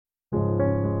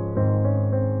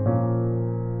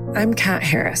I'm Kat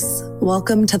Harris.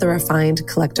 Welcome to the Refined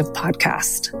Collective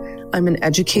podcast. I'm an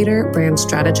educator, brand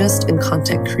strategist, and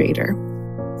content creator.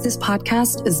 This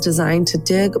podcast is designed to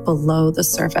dig below the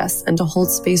surface and to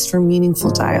hold space for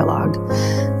meaningful dialogue.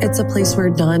 It's a place where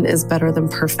none is better than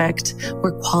perfect,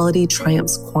 where quality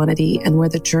triumphs quantity, and where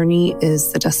the journey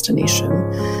is the destination.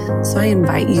 So I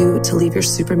invite you to leave your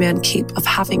Superman cape of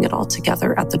having it all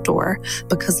together at the door,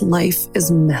 because life is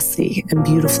messy and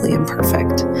beautifully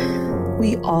imperfect.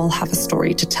 We all have a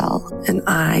story to tell, and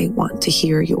I want to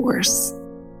hear yours.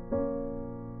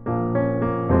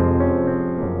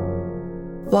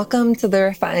 Welcome to the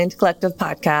Refined Collective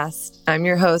podcast. I'm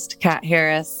your host, Kat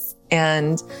Harris,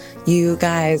 and you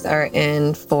guys are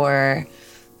in for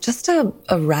just a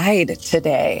ride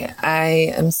today.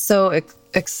 I am so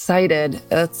excited.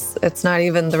 It's not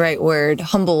even the right word.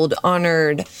 Humbled,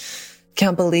 honored.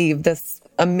 Can't believe this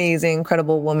amazing,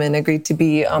 incredible woman agreed to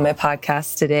be on my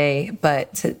podcast today.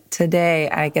 But today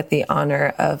I get the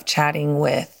honor of chatting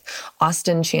with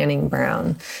Austin Channing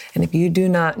Brown. And if you do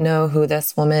not know who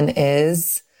this woman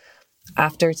is,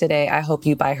 after today, I hope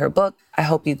you buy her book. I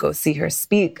hope you go see her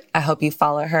speak. I hope you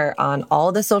follow her on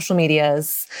all the social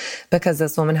medias, because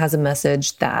this woman has a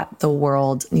message that the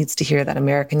world needs to hear, that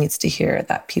America needs to hear,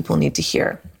 that people need to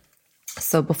hear.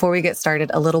 So before we get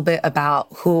started, a little bit about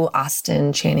who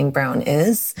Austin Channing Brown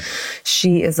is.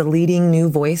 She is a leading new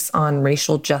voice on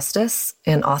racial justice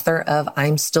and author of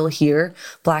I'm Still Here,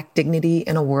 Black Dignity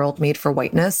in a World Made for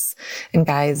Whiteness. And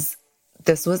guys,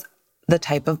 this was the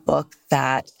type of book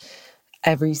that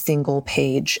every single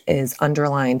page is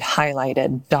underlined,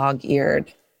 highlighted,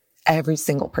 dog-eared. Every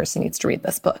single person needs to read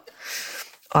this book.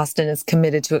 Austin is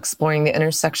committed to exploring the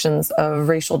intersections of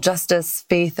racial justice,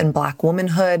 faith, and Black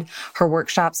womanhood. Her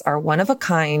workshops are one of a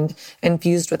kind,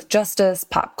 infused with justice,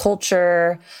 pop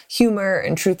culture, humor,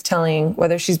 and truth-telling.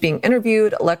 Whether she's being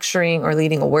interviewed, lecturing, or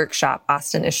leading a workshop,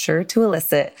 Austin is sure to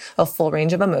elicit a full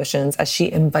range of emotions as she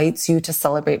invites you to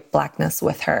celebrate Blackness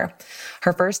with her.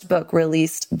 Her first book,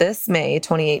 released this May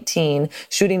 2018,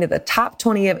 shooting to the top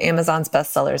 20 of Amazon's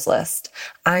bestsellers list,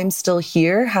 I'm Still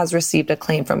Here, has received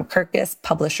acclaim from Kirkus,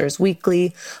 Publishers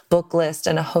Weekly, Booklist,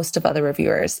 and a host of other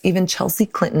reviewers. Even Chelsea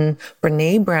Clinton,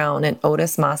 Brene Brown, and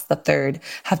Otis Moss III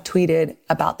have tweeted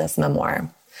about this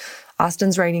memoir.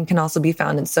 Austin's writing can also be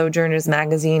found in Sojourners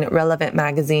Magazine, Relevant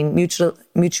Magazine,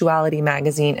 Mutuality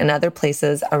Magazine, and other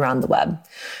places around the web.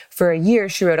 For a year,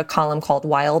 she wrote a column called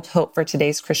Wild Hope for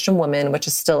Today's Christian Woman, which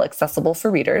is still accessible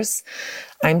for readers.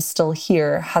 I'm Still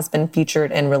Here has been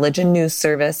featured in Religion News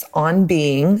Service, On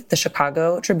Being, the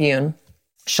Chicago Tribune,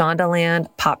 Shondaland,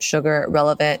 Pop Sugar,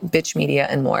 Relevant, Bitch Media,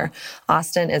 and more.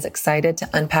 Austin is excited to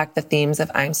unpack the themes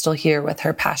of I'm Still Here with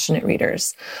her passionate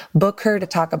readers. Book her to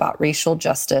talk about racial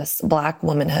justice, Black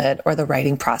womanhood, or the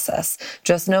writing process.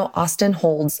 Just know Austin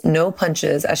holds no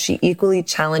punches as she equally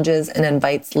challenges and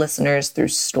invites listeners through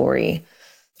story.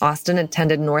 Austin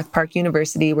attended North Park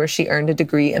University, where she earned a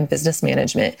degree in business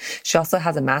management. She also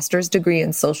has a master's degree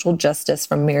in social justice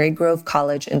from Marygrove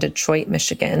College in Detroit,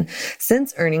 Michigan.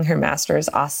 Since earning her master's,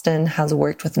 Austin has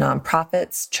worked with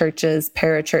nonprofits, churches,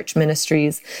 parachurch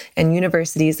ministries, and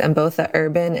universities in both the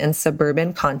urban and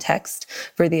suburban context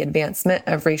for the advancement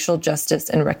of racial justice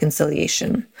and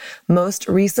reconciliation. Most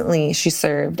recently, she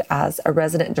served as a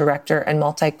resident director and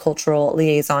multicultural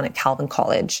liaison at Calvin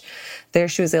College. There,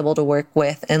 she was able to work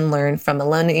with and learn from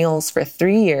millennials for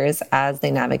 3 years as they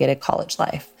navigated college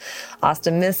life.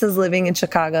 Austin misses living in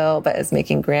Chicago, but is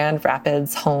making Grand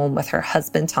Rapids home with her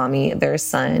husband, Tommy, their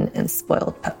son, and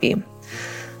spoiled puppy.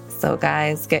 So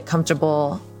guys, get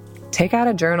comfortable, take out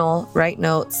a journal, write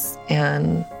notes,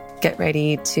 and get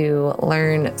ready to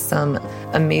learn some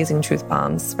amazing truth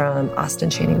bombs from Austin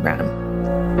Channing Brown.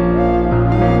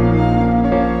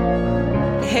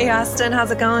 Hey, Austin,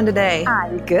 how's it going today?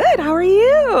 I'm good. How are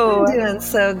you? I'm doing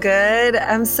so good.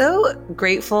 I'm so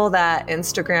grateful that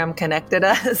Instagram connected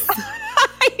us.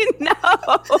 I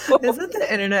know. Isn't the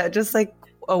internet just like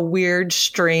a weird,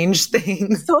 strange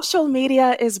thing? Social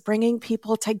media is bringing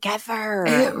people together.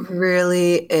 It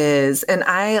really is. And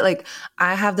I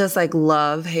have this like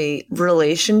love-hate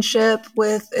relationship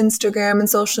with Instagram and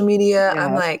social media. Yeah.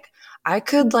 I'm like, I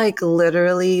could like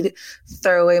literally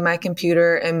throw away my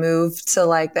computer and move to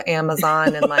like the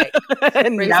Amazon and like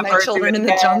raise my children in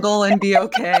the jungle and be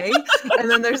okay. And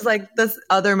then there's like this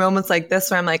other moments like this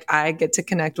where I'm like, I get to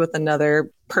connect with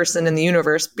another person in the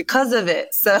universe because of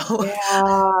it. So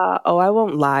yeah. Oh, I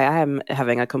won't lie. I am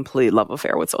having a complete love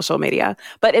affair with social media,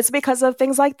 but it's because of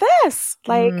things like this.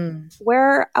 Like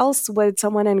where else would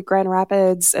someone in Grand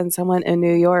Rapids and someone in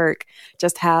New York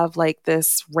just have like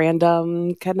this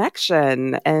random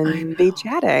connection and be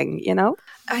chatting, you know?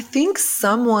 I think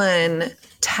someone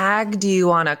tagged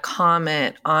you on a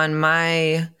comment on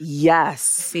my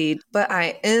feed, but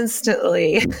I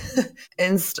instantly,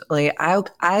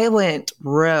 I went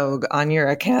rogue on your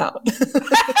account.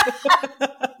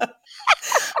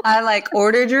 I like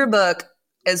ordered your book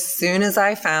as soon as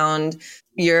I found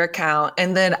your account.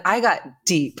 And then I got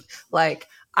deep. Like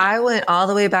I went all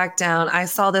the way back down. I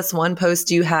saw this one post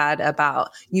you had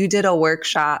about you did a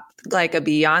workshop, like a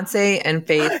Beyonce and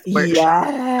Faith workshop.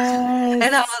 Yes.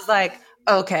 And I was like,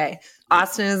 okay,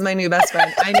 Austin is my new best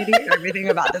friend. I need to hear everything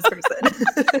about this person.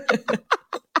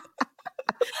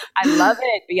 I love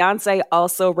it. Beyonce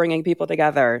also bringing people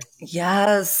together.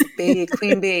 Yes, baby,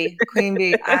 Queen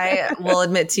Bee. I will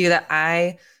admit to you that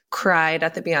I cried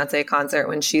at the Beyonce concert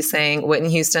when she sang Whitney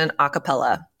Houston a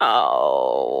cappella.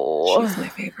 Oh, she's my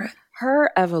favorite.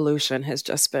 Her evolution has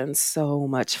just been so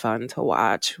much fun to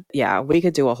watch. Yeah, we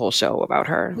could do a whole show about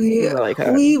her. We really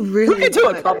could. We could do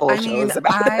a couple of shows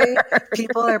about her.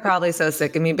 People are probably so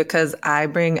sick of me because I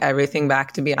bring everything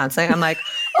back to Beyonce. I'm like,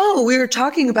 oh, we were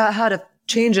talking about how to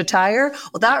change a tire.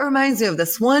 Well, that reminds me of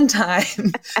this one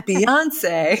time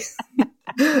Beyonce.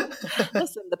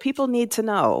 Listen, the people need to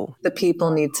know. The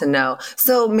people need to know.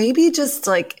 So maybe just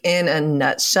like in a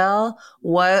nutshell,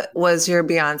 what was your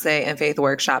Beyonce and Faith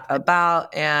workshop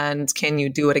about? And can you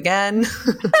do it again?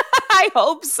 I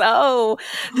hope so.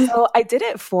 So I did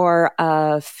it for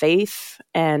a faith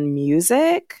and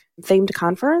music themed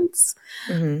conference.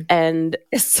 Mm-hmm. And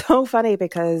it's so funny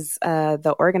because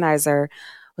the organizer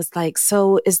was like,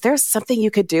 so is there something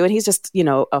you could do? And he's just,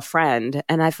 a friend.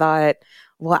 And I thought,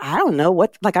 well, I don't know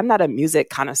I'm not a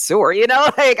music connoisseur, I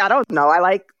don't know. I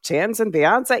like Chance and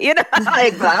Beyonce, but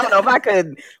I don't know if I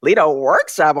could lead a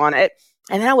workshop on it.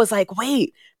 And then I was like,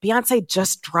 wait, Beyonce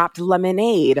just dropped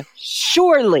Lemonade.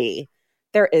 Surely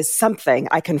there is something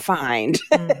I can find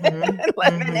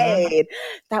Lemonade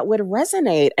that would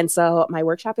resonate. And so my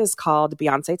workshop is called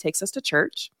Beyonce Takes Us to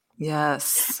Church.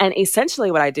 Yes. And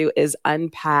essentially what I do is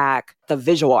unpack the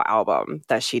visual album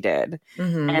that she did.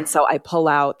 Mm-hmm. And so I pull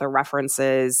out the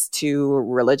references to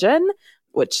religion,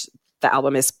 which the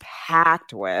album is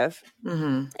packed with.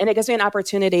 Mm-hmm. And it gives me an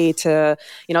opportunity to,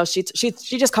 she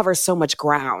just covers so much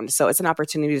ground. So it's an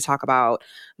opportunity to talk about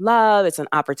love. It's an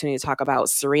opportunity to talk about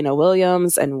Serena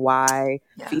Williams and why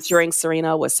featuring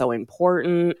Serena was so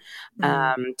important.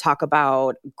 Mm-hmm. Talk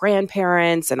about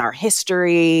grandparents and our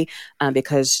history,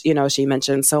 because, she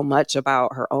mentioned so much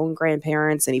about her own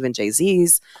grandparents and even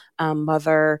Jay-Z's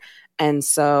mother. And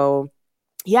so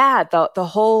yeah, the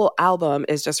whole album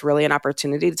is just really an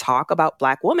opportunity to talk about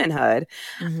Black womanhood.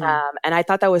 Mm-hmm. And I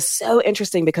thought that was so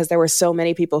interesting because there were so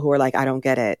many people who were like, I don't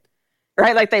get it.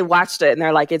 Right? Like they watched it and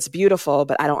they're like, it's beautiful,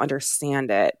 but I don't understand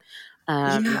it.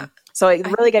 So it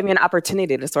really gave me an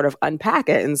opportunity to sort of unpack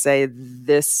it and say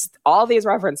all these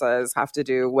references have to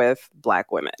do with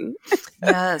Black women.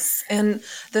 Yes. And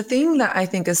the thing that I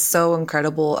think is so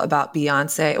incredible about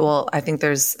Beyonce, well, I think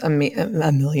there's a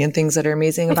million things that are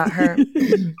amazing about her,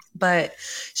 but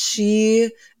she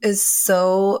is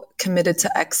so committed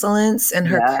to excellence in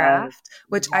her craft,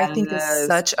 which I think is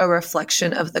such a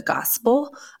reflection of the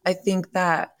gospel. I think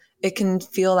that it can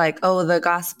feel like, oh, the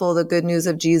gospel, the good news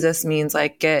of Jesus means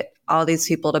like get all these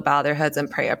people to bow their heads and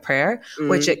pray a prayer,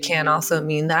 which it can also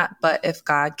mean that. But if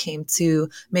God came to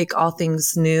make all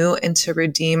things new and to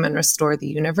redeem and restore the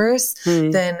universe,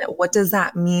 then what does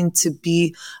that mean to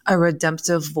be a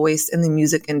redemptive voice in the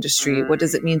music industry? What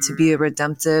does it mean to be a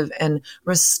redemptive and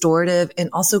restorative and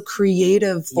also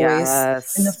creative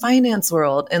voice in the finance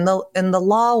world, in the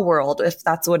law world, if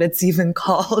that's what it's even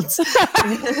called?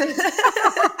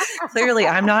 Clearly,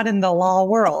 I'm not in the law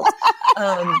world.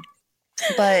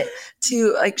 But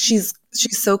to like, she's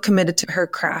so committed to her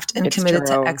craft and committed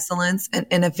to excellence and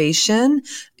innovation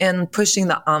and pushing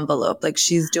the envelope. Like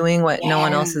she's doing what no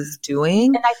one else is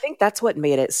doing. And I think that's what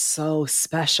made it so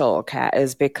special, Kat,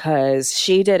 is because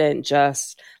she didn't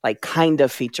just like kind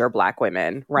of feature Black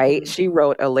women, right? Mm-hmm. She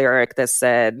wrote a lyric that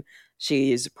said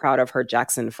she's proud of her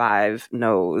Jackson 5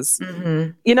 nose.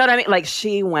 Mm-hmm. You know what I mean? Like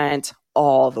she went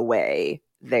all the way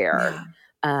there.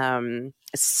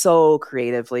 So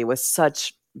creatively with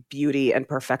such beauty and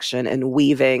perfection and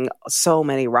weaving so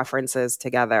many references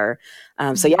together.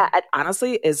 So yeah, it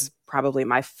honestly is probably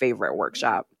my favorite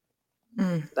workshop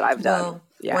that I've done.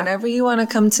 Well, whenever you want to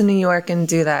come to New York and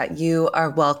do that, you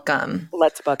are welcome.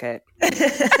 Let's book it.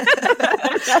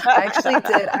 I actually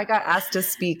did. I got asked to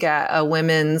speak at a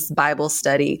women's Bible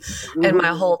study, and my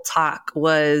whole talk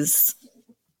was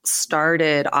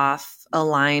started off a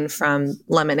line from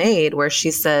Lemonade where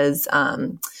she says,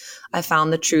 I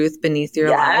found the truth beneath your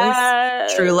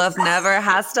lies. True love never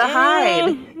has to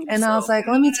hide. And I was like,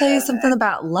 let me tell you something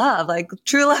about love. Like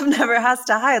true love never has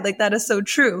to hide. Like that is so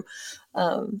true.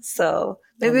 So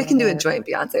maybe we can do a joint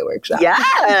Beyonce workshop.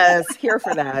 Yes. Here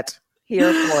for that.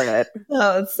 Here for it.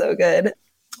 Oh, it's so good.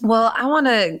 Well, I want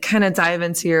to kind of dive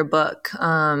into your book.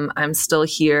 I'm Still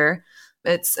Here.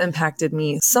 It's impacted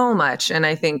me so much. And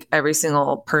I think every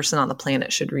single person on the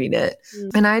planet should read it.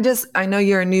 And I know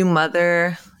you're a new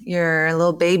mother. Your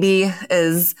little baby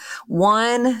is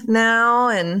 1 now.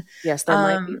 And yes, there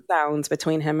might be sounds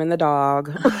between him and the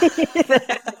dog.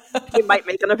 He might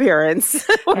make an appearance.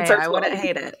 Hey, I wouldn't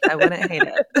hate it. I wouldn't hate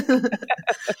it.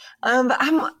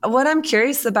 What I'm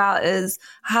curious about is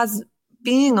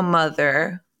being a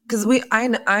mother, because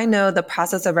I know the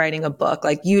process of writing a book.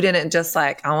 Like you didn't just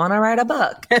like, I want to write a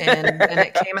book. And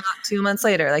it came out 2 months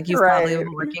later. Like you've probably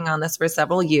been working on this for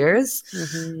several years.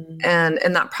 Mm-hmm. And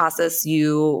in that process,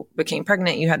 you became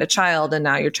pregnant, you had a child, and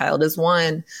now your child is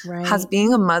 1. Right. Has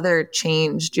being a mother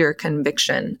changed your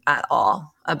conviction at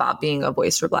all about being a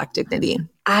voice for Black dignity?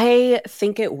 I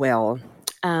think it will.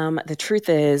 The truth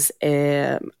is,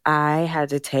 I had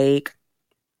to take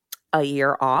a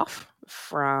year off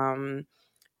from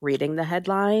reading the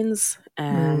headlines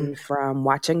and from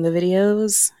watching the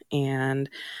videos, and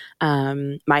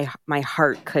my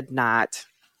heart could not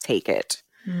take it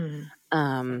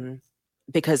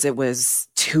because it was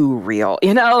too real.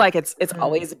 Like it's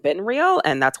always been real,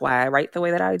 and that's why I write the way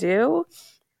that I do.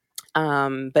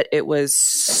 But it was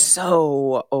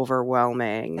so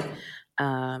overwhelming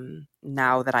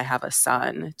now that I have a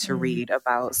son to read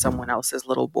about someone else's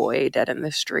little boy dead in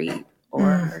the street,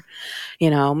 or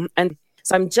and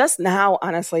so I'm just now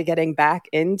honestly getting back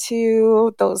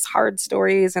into those hard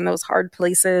stories and those hard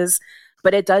places.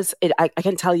 But I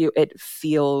can tell you, it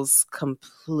feels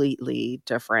completely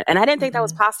different. And I didn't think that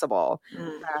was possible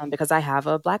because I have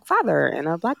a Black father and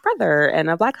a Black brother and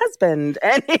a Black husband.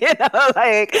 And,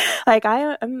 like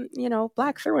I am,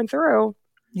 Black through and through.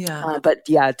 Yeah. But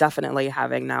yeah, definitely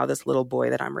having now this little boy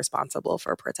that I'm responsible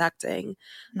for protecting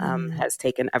has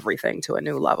taken everything to a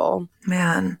new level.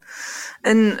 Man.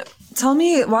 And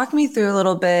walk me through a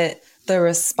little bit the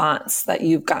response that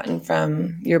you've gotten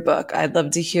from your book. I'd love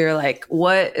to hear,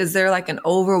 is there like an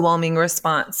overwhelming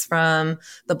response from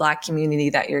the Black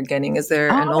community that you're getting? Is there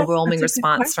an overwhelming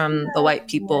response from the white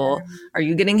people? Yeah. Are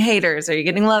you getting haters? Are you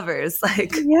getting lovers?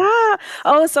 Yeah.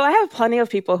 Oh, so I have plenty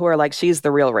of people who are like, she's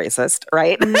the real racist,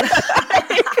 right?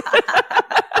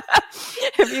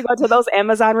 If you go to those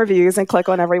Amazon reviews and click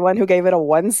on everyone who gave it a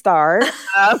 1 star,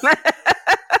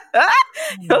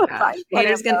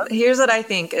 here's what I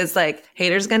think is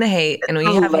haters gonna hate, and when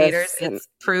you have haters, it's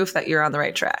proof that you're on the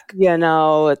right track.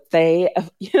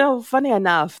 Funny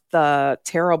enough, the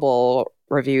terrible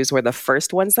reviews were the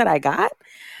first ones that I got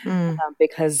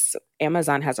because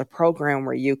Amazon has a program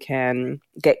where you can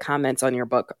get comments on your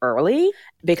book early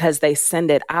because they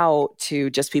send it out to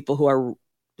just people who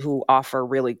offer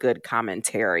really good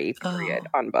commentary, period,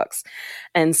 on books.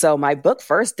 And so my book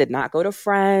first did not go to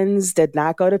friends, did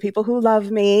not go to people who love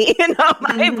me.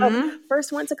 My book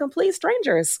first went to complete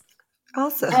strangers.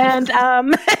 Awesome. And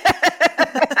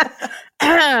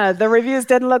the reviews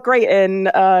didn't look great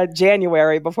in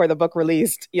January before the book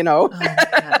released,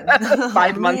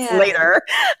 5 months later.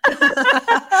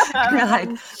 You're like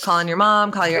calling your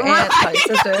mom, call your aunt, call your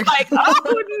sister.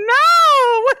 Oh no,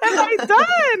 what have I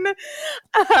done?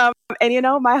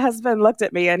 And my husband looked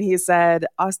at me and he said,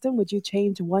 Austin, would you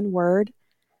change one word?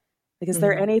 Is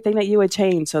there anything that you would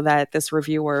change so that this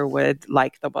reviewer would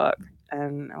like the book?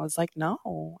 And I was like,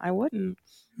 no, I wouldn't.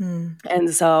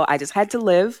 And so I just had to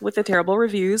live with the terrible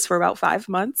reviews for about 5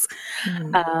 months.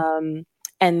 And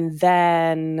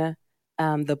then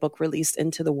the book released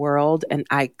into the world, and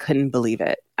I couldn't believe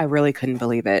it. I really couldn't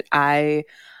believe it. I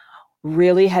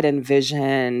really had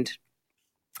envisioned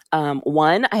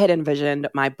I had envisioned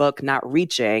my book not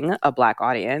reaching a Black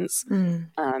audience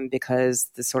because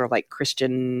the sort of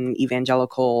Christian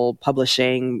evangelical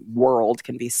publishing world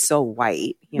can be so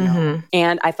white,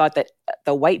 And I thought that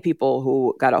the white people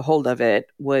who got a hold of it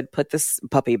would put this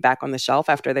puppy back on the shelf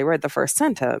after they read the first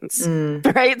sentence,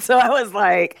 right? So I was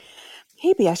like,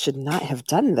 maybe I should not have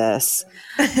done this.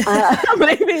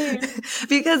 Maybe.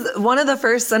 Because one of the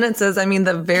first sentences,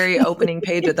 the very opening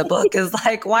page of the book is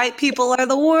white people are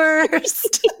the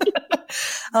worst.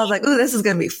 I was like, ooh, this is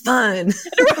going to be fun.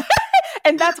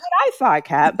 And that's what I thought,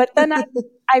 Kat. But then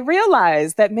I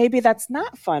realized that maybe that's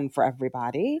not fun for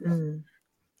everybody.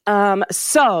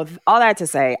 So all that to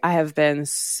say, I have been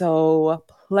so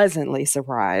pleasantly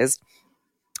surprised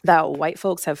that white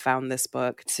folks have found this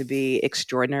book to be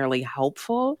extraordinarily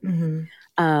helpful,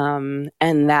 and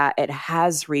that it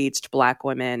has reached Black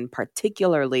women,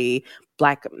 particularly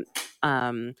Black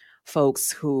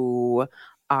folks who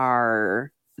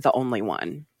are the only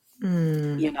one.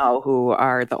 Who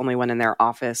are the only one in their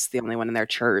office, the only one in their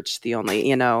church, the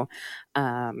only, or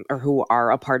who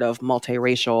are a part of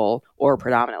multiracial or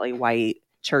predominantly white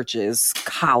churches,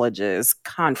 colleges,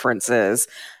 conferences,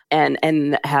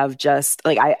 and have just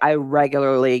like, I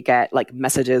regularly get like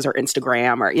messages or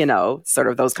Instagram or, sort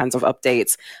of those kinds of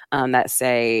updates that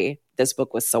say this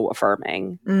book was so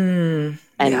affirming. And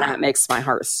that makes my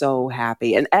heart so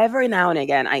happy. And every now and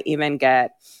again, I even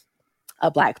get a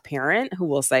Black parent who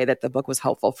will say that the book was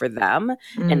helpful for them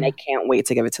and they can't wait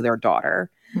to give it to their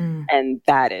daughter. And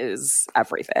that is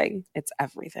everything. It's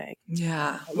everything.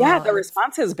 Yeah. Yeah. The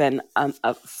response has been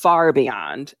far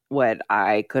beyond what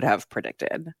I could have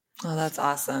predicted. Oh, that's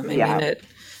awesome. I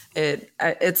mean,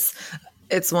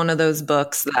 it's one of those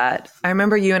books that I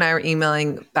remember you and I were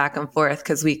emailing back and forth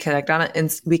because we connected on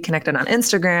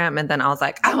Instagram, and then I was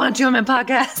like, I want you on my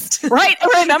podcast. Right.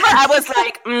 Remember, I was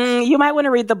like, you might want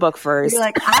to read the book first. You're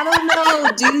like, I don't know.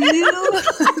 Do you?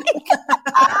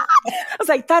 I was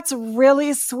like, that's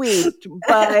really sweet,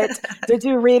 but did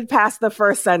you read past the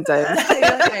first sentence?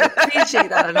 I appreciate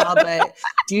that and all, but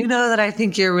do you know that I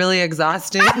think you're really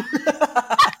exhausting?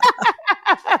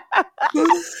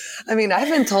 I mean, I've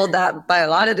been told that by a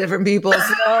lot of different people,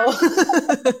 so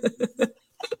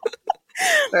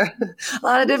for a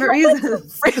lot of different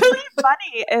reasons. What's really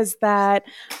funny is that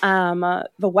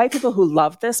the white people who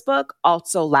love this book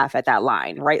also laugh at that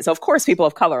line, right? So of course people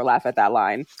of color laugh at that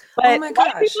line. But white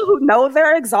people who know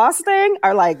they're exhausting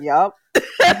are like, yup.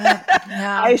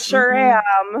 Yeah. I sure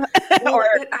am. Well, or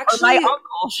my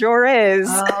uncle sure is.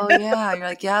 Oh yeah. You're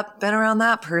like, yep, been around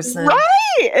that person. Right.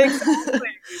 Exactly.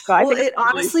 So I think it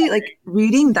honestly, like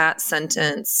reading that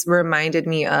sentence reminded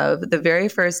me of the very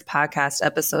first podcast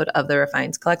episode of the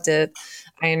Refined Collective.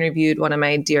 I interviewed one of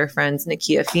my dear friends,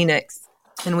 Nakia Phoenix,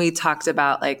 and we talked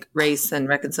about like race and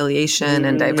reconciliation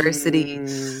and diversity.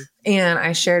 And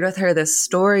I shared with her this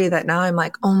story that now I'm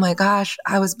like, oh my gosh,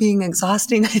 I was being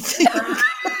exhausting, I think.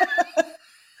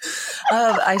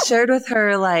 I shared with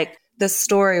her like this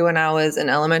story when I was in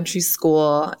elementary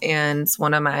school, and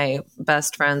one of my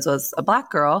best friends was a Black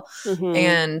girl.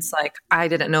 And like, I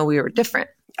didn't know we were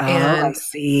different. And I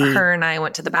see. Her and I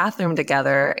went to the bathroom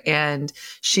together, and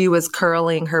she was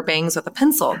curling her bangs with a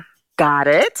pencil. Got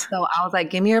it. So I was like,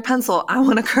 give me your pencil. I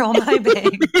want to curl my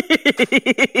bangs.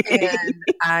 And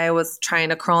I was trying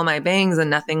to curl my bangs and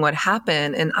nothing would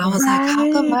happen. And I was like,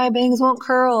 how come my bangs won't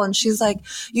curl? And she's like,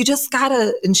 you just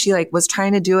gotta, and she like was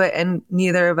trying to do it. And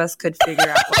neither of us could figure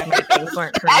out why my bangs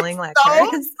weren't curling like hers.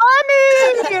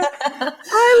 Funny.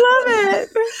 I love it.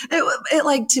 It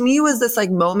like, to me was this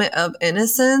like moment of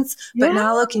innocence. But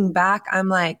now looking back, I'm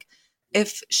like,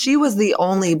 if she was the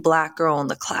only Black girl in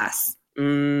the class,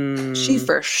 she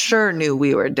for sure knew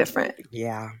we were different.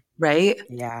 Yeah. Right?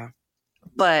 Yeah.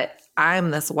 But I'm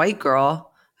this white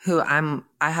girl who I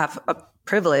have a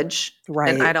privilege,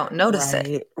 right, and I don't notice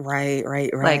it. Right.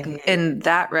 Like, and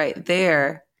that right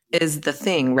there is the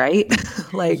thing, right?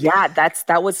 Like, yeah, that's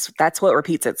what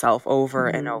repeats itself over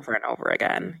and over and over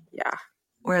again. Yeah.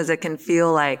 Whereas it can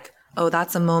feel like, oh,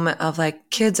 that's a moment of like,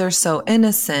 kids are so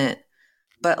innocent.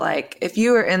 But like, if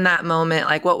you were in that moment,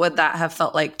 like, what would that have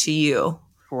felt like to you?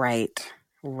 Right.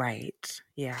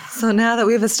 Yeah. So now that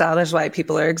we've established why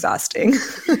people are exhausting,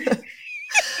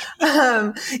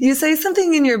 you say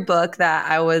something in your book that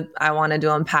I wanted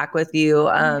to unpack with you.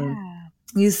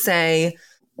 You say,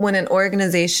 when an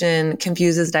organization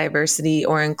confuses diversity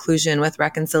or inclusion with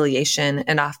reconciliation,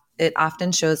 and it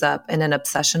often shows up in an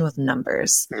obsession with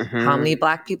numbers. How many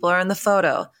Black people are in the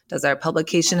photo? Does our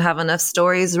publication have enough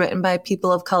stories written by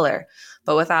people of color?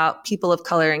 But without people of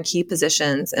color in key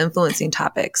positions influencing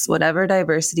topics, whatever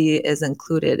diversity is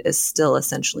included is still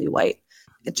essentially white.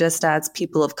 It just adds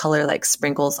people of color like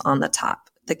sprinkles on the top.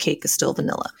 The cake is still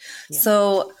vanilla. Yeah.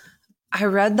 So I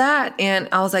read that and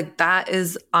I was like, that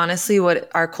is honestly what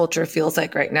our culture feels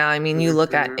like right now. I mean, you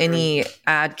look at any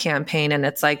ad campaign and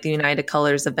it's like the United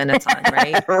Colors of Benetton,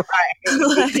 right?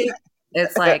 Like,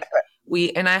 it's like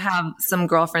and I have some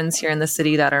girlfriends here in the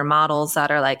city that are models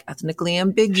that are like ethnically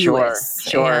ambiguous.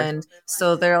 Sure. And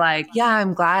so they're like, yeah,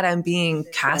 I'm glad I'm being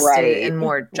casted in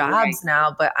more jobs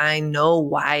now, but I know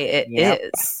why it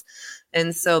is.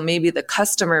 And so maybe the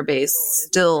customer base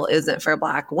still isn't for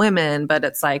Black women, but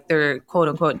it's like they're quote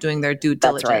unquote doing their due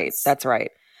diligence. That's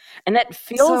right. And that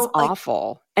feels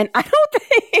awful. And I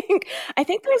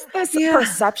think there's this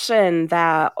perception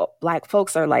that Black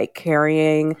folks are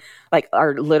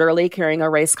are literally carrying a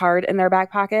race card in their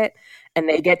back pocket, and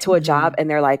they get to a job and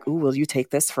they're like, ooh, will you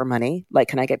take this for money? Like,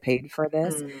 can I get paid for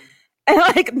this? And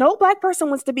like, no Black person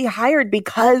wants to be hired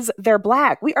because they're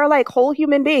Black. We are like whole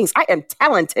human beings. I am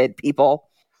talented, people.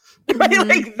 Right?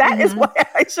 Like, that is why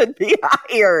I should be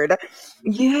hired.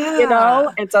 Yeah. You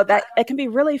know? And so that it can be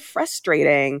really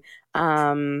frustrating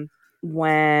when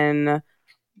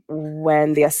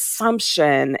the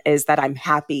assumption is that I'm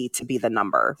happy to be the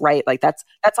number, right? Like that's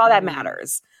all that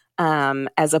matters.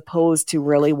 As opposed to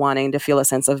really wanting to feel a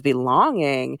sense of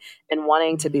belonging and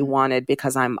wanting to be wanted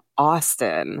because I'm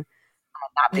Austin,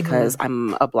 not because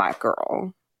I'm a Black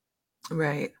girl.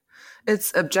 Right.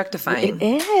 It's objectifying.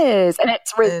 It is. And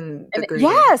it's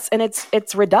yes, and it's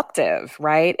reductive,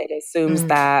 right? It assumes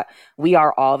that we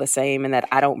are all the same and that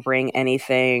I don't bring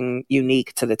anything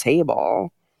unique to the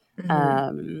table.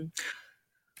 I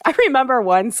remember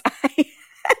once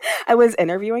I was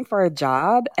interviewing for a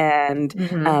job, and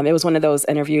it was one of those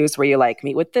interviews where you like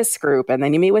meet with this group, and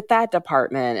then you meet with that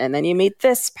department, and then you meet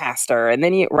this pastor, and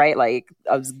then you write like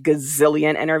a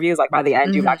gazillion interviews. Like by the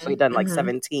end, you've actually done like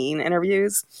 17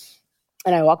 interviews.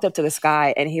 And I walked up to this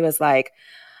guy, and he was like,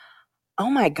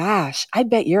 "Oh my gosh, I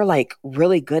bet you're like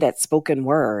really good at spoken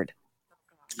word."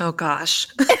 Oh gosh.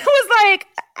 It was like,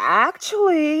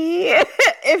 actually,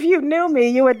 if you knew me,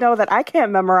 you would know that I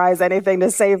can't memorize anything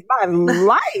to save my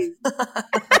life.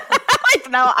 Like,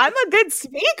 now I'm a good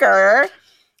speaker,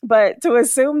 but to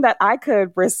assume that I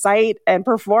could recite and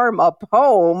perform a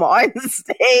poem on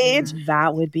stage,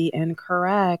 that would be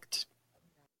incorrect.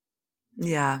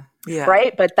 Yeah. Yeah.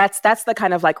 Right. But that's the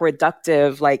kind of like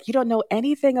reductive, like, you don't know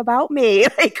anything about me.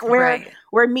 Like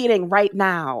we're meeting right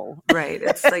now. Right.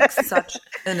 It's like such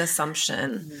an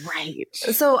assumption. Right.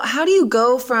 So how do you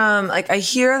go from like, I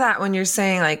hear that when you're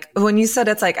saying like, when you said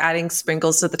it's like adding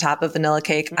sprinkles to the top of vanilla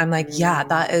cake, I'm like, yeah,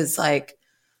 that is like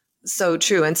so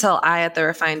true. Until I at the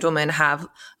Refined Woman have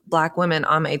Black women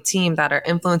on my team that are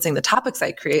influencing the topics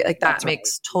I create, like that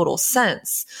makes total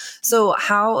sense. So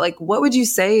how, like, what would you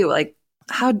say, like,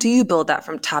 how do you build that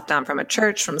from top down, from a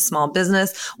church, from a small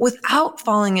business, without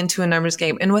falling into a numbers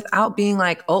game and without being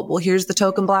like, oh, well, here's the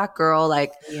token Black girl.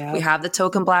 Like we have the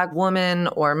token Black woman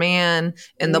or man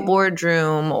in the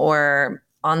boardroom or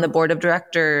on the board of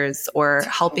directors or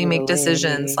helping make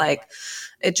decisions. Like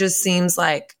it just seems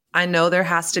like, I know there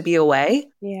has to be a way,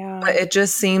 but it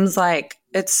just seems like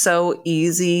it's so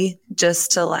easy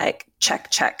just to like check,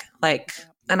 like,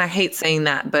 and I hate saying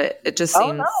that, but it just seems.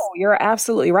 Oh, no, you're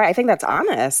absolutely right. I think that's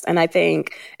honest. And I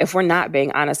think if we're not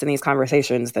being honest in these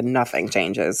conversations, then nothing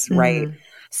changes, right?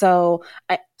 So,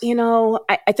 I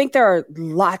think there are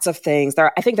lots of things.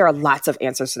 I think there are lots of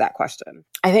answers to that question.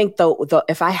 I think, though,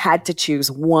 if I had to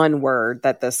choose one word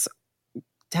that this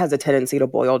has a tendency to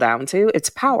boil down to, it's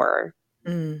power.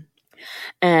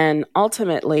 And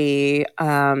ultimately,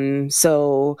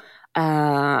 so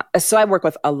I work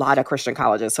with a lot of Christian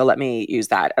colleges. So let me use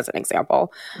that as an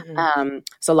example.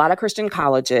 So a lot of Christian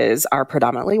colleges are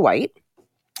predominantly white,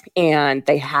 and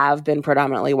they have been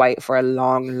predominantly white for a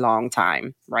long, long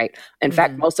time, right? In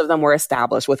fact, most of them were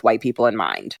established with white people in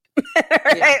mind.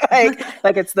 Right?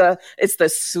 Like it's the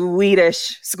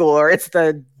Swedish school, or it's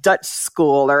the Dutch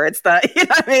school, or it's the, you know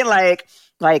what I mean?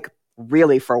 Like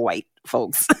really for white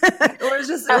folks. Or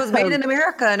it was made in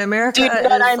America, and America. Do you know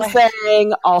what I'm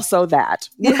saying? Also that.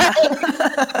 Yeah.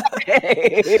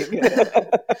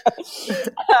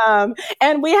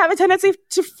 And we have a tendency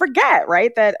to forget,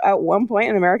 right, that at one point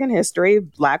in American history,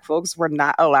 Black folks were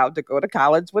not allowed to go to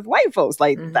college with white folks.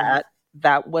 Like that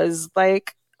was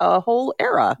like a whole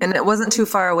era. And it wasn't too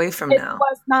far away from now. It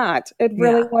was not. It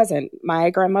really wasn't.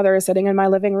 My grandmother is sitting in my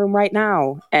living room right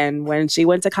now. And when she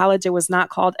went to college, it was not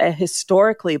called a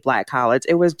historically Black college.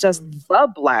 It was just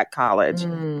the Black college.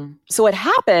 So what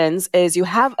happens is you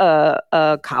have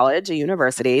a college, a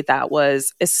university that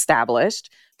was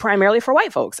established primarily for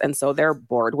white folks. And so their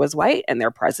board was white, and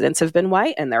their presidents have been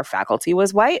white, and their faculty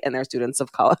was white, and their students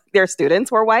of color, their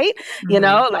students were white, you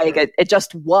know, like it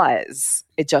just was.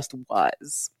 It just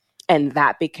was. And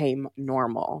that became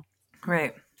normal.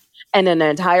 Right. And an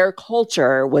entire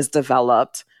culture was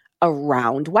developed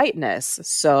around whiteness.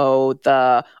 So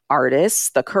the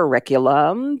artists, the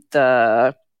curriculum,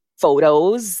 the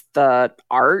photos, the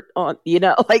art,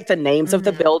 like the names of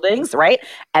the buildings, right?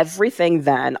 Everything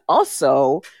then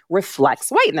also reflects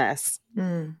whiteness.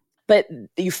 But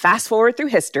you fast forward through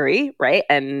history, right?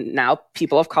 And now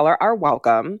people of color are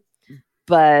welcome,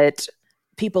 but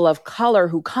people of color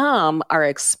who come are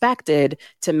expected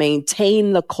to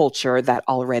maintain the culture that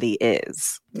already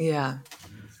is. Yeah.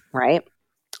 Right?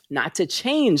 Not to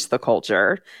change the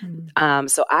culture.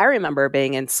 So I remember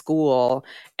being in school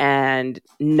and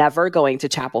never going to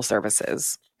chapel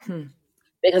services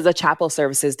because the chapel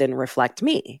services didn't reflect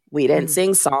me. We didn't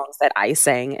sing songs that I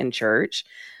sang in church.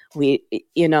 We,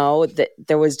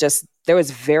 there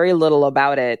was very little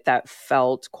about it that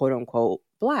felt quote unquote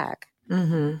Black.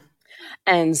 Mm-hmm.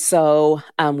 And so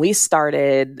we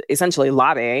started essentially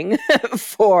lobbying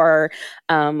for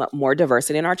more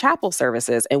diversity in our chapel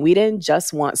services. And we didn't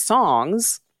just want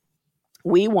songs.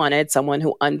 We wanted someone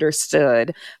who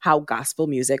understood how gospel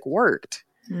music worked,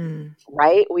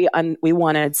 right? We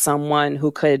wanted someone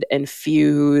who could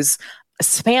infuse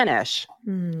Spanish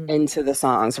into the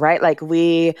songs, right? Like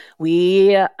we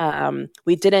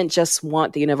didn't just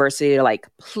want the university to like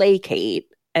placate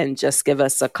and just give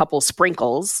us a couple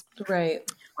sprinkles. Right.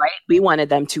 Right. We wanted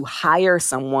them to hire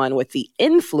someone with the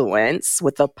influence,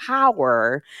 with the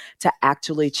power to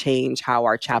actually change how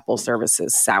our chapel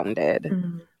services sounded.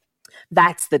 Mm-hmm.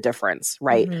 That's the difference,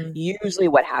 right? Mm-hmm. Usually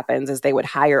what happens is they would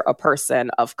hire a person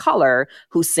of color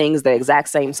who sings the exact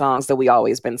same songs that we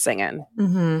always been singing.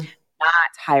 Mm-hmm.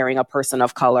 Not hiring a person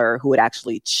of color who would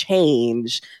actually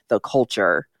change the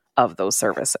culture of those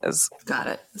services. Got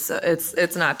it. So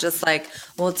it's not just like,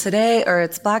 well, today or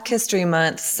it's Black History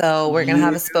Month, so we're going to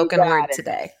have a spoken word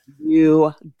today.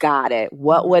 You got it.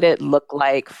 What would it look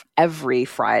like every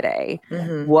Friday?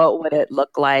 Mm-hmm. What would it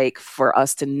look like for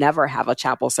us to never have a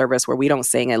chapel service where we don't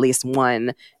sing at least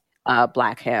one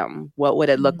Black hymn? What would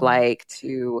it look like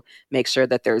to make sure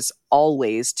that there's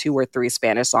always 2 or 3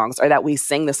 Spanish songs, or that we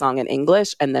sing the song in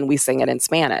English and then we sing it in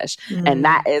Spanish? And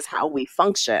that is how we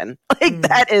function. Like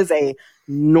that is a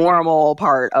normal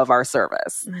part of our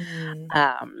service.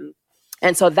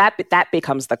 And so that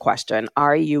becomes the question.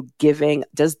 Are you giving,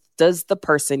 does the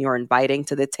person you're inviting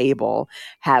to the table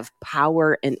have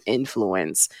power and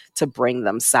influence to bring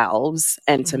themselves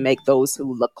and to make those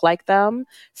who look like them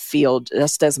feel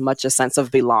just as much a sense of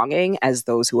belonging as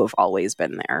those who have always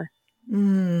been there?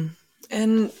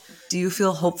 And do you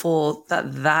feel hopeful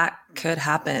that could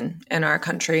happen in our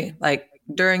country? Like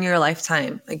during your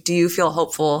lifetime, like, do you feel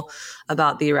hopeful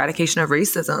about the eradication of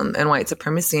racism and white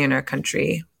supremacy in our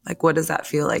country? Like, what does that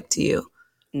feel like to you?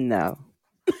 No.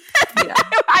 Yeah.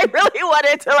 I really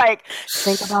wanted to like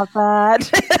think about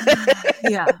that.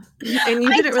 Yeah. And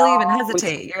you didn't really even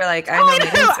hesitate. You're like, I know the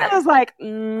answer. I was like,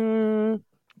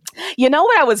 you know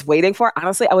what I was waiting for?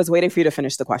 Honestly, I was waiting for you to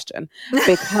finish the question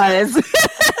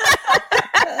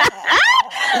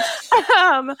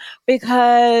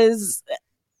because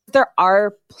there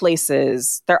are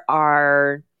places, there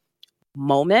are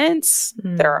moments,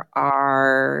 there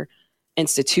are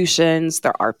institutions,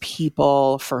 there are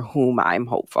people for whom I'm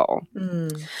hopeful.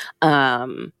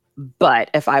 But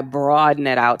if I broaden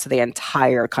it out to the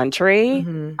entire country,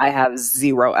 I have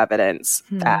zero evidence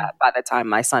that by the time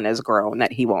my son is grown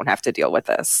that he won't have to deal with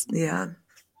this. Yeah.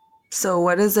 So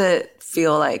what does it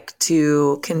feel like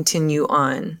to continue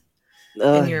on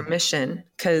in your mission?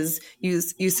 Because you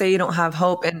say you don't have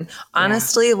hope. And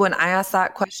honestly, when I ask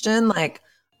that question, like,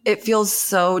 it feels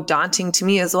so daunting to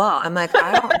me as well. I'm like,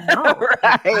 I don't know.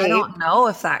 Right. I don't know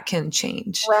if that can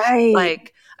change. Right.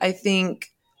 Like, I think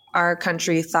our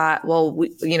country thought, well,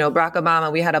 Barack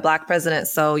Obama, we had a Black president,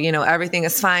 so, everything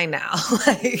is fine now.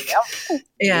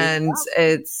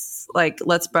 It's like,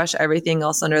 let's brush everything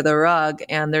else under the rug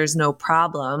and there's no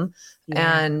problem.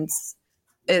 Yeah. And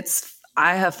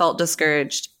I have felt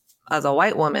discouraged as a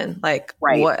white woman. Like,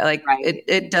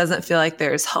 it doesn't feel like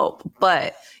there's hope,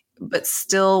 but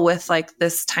still with like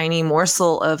this tiny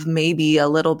morsel of maybe a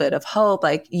little bit of hope,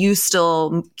 like you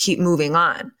still keep moving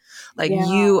on. Like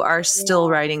you are still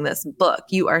writing this book.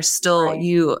 You are still,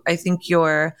 I think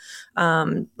your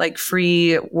like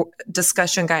free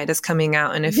discussion guide is coming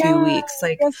out in a few weeks.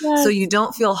 Like, so you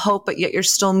don't feel hope, but yet you're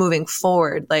still moving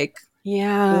forward. Like,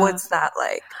 what's that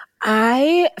like?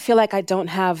 I feel like I don't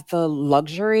have the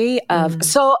luxury of,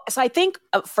 so I think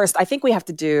first, I think we have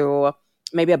to do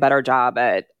maybe a better job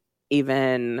at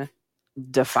even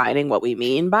defining what we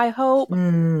mean by hope.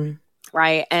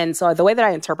 Right. And so the way that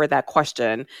I interpret that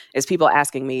question is people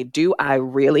asking me, do I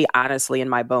really honestly in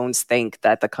my bones think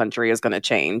that the country is going to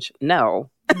change? No,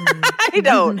 I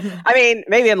don't. I mean,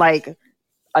 maybe in like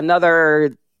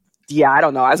another, I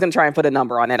don't know. I was going to try and put a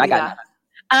number on it. I got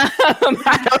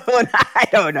I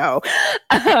don't know.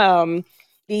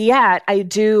 Yet I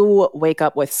do wake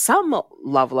up with some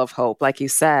level of hope, like you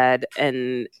said,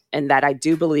 and that I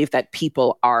do believe that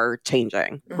people are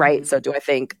changing, right? So do I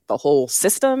think the whole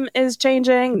system is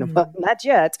changing? No, not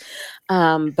yet.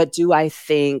 But do I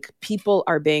think people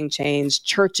are being changed?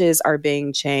 Churches are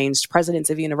being changed. Presidents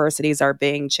of universities are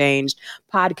being changed.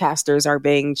 Podcasters are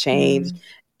being changed.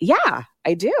 Yeah,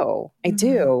 I do. I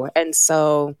do. And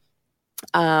so...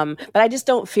 but I just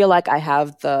don't feel like I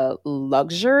have the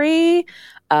luxury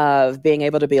of being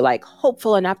able to be like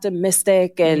hopeful and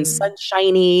optimistic and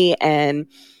sunshiny and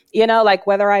You know, like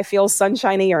whether I feel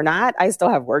sunshiny or not, I still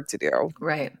have work to do.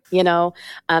 Right. You know,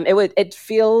 it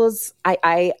feels,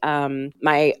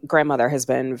 my grandmother has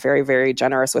been very, very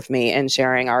generous with me in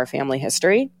sharing our family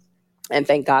history. And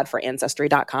thank God for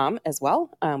ancestry.com as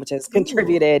well, which has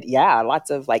contributed, lots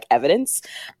of like evidence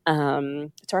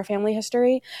to our family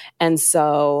history. And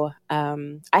so I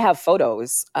have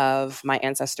photos of my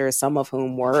ancestors, some of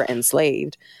whom were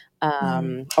enslaved,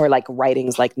 or like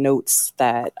writings, like notes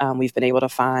that we've been able to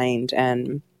find.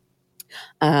 And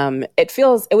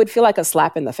it would feel like a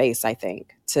slap in the face, I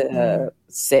think, to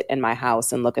sit in my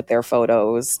house and look at their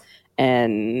photos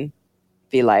and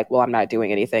be like, well, I'm not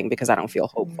doing anything because I don't feel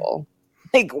hopeful.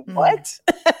 Like, what?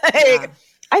 Like,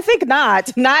 I think not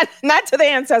to the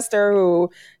ancestor who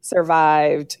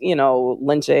survived,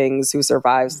 lynchings, who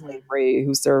survived slavery,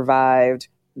 who survived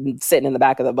sitting in the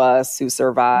back of the bus, who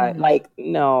survived. Like,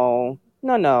 no.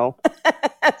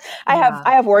 I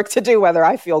have work to do, whether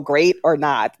I feel great or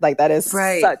not. Like, that is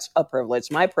such a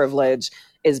privilege. My privilege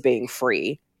is being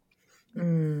free.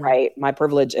 Right. My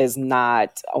privilege is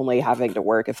not only having to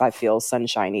work if I feel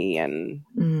sunshiny and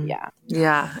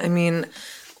Yeah. I mean,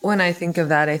 when I think of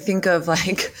that, I think of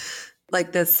like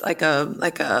this, like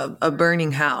a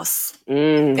burning house.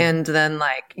 And then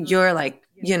like, you're like,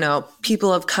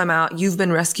 people have come out, you've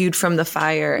been rescued from the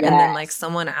fire. And then like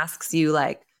someone asks you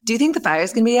like, do you think the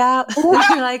fire's going to be out? And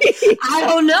you're like, I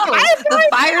don't know. The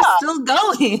fire's still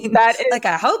going. That is like,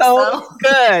 I hope so.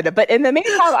 Good. But in the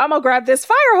meantime, I'm going to grab this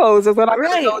fire hose is what I'm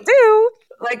going to go do.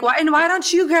 Like, why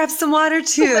don't you grab some water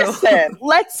too? Listen,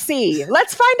 let's see.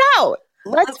 Let's find out.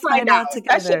 Let's find out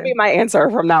together. That should be my answer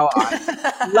from now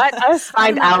on. Let us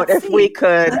find out if we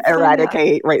could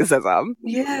eradicate racism.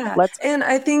 Yeah. And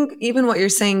I think even what you're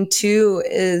saying too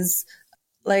is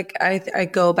like, I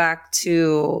go back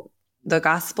to the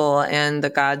gospel and the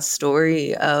God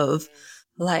story of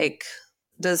like,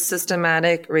 does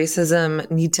systematic racism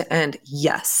need to end?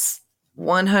 Yes,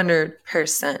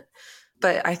 100%.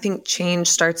 But I think change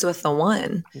starts with the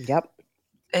one. Yep.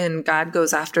 And God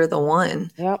goes after the one.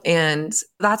 Yep. And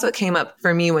that's what came up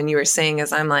for me when you were saying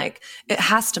is I'm like, it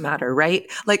has to matter, right?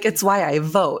 Like, it's why I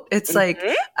vote. It's like,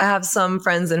 I have some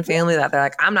friends and family that they're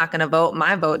like, I'm not going to vote.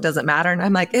 My vote doesn't matter. And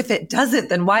I'm like, if it doesn't,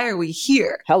 then why are we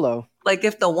here? Hello. Like,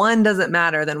 if the one doesn't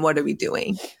matter, then what are we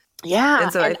doing? Yeah.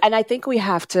 And, so I think we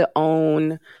have to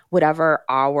own whatever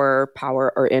our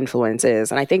power or influence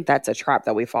is. And I think that's a trap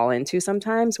that we fall into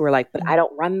sometimes. We're like, but I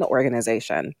don't run the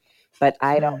organization. But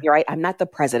I don't, you're right. I'm not the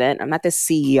president. I'm not the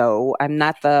CEO. I'm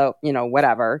not the,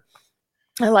 whatever.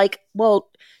 I'm like, well,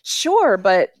 sure,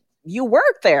 but you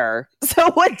work there.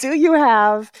 So what do you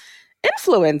have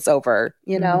influence over,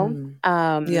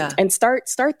 and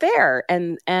start there.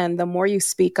 And the more you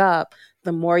speak up,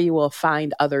 the more you will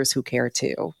find others who care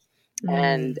too.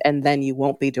 And then you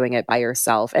won't be doing it by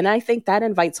yourself. And I think that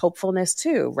invites hopefulness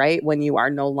too, right? When you are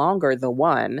no longer the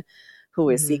one who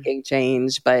is seeking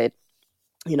change, but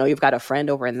you've got a friend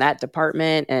over in that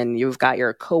department and you've got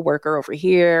your coworker over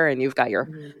here and you've got your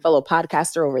fellow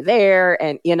podcaster over there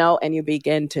and you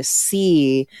begin to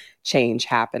see change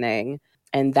happening,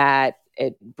 and that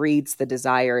it breeds the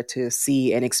desire to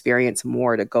see and experience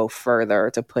more, to go further,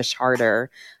 to push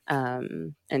harder,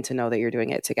 and to know that you're doing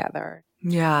it together.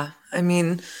 Yeah. I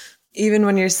mean, even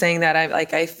when you're saying that,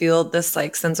 I feel this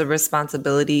like sense of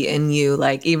responsibility in you.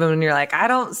 Like, even when you're like, I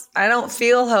don't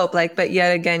feel hope. Like, but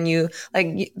yet again, you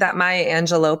like that Maya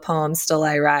Angelou poem, Still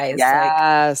I Rise.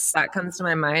 Yes. Like, that comes to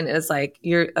my mind is like,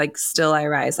 you're like, still I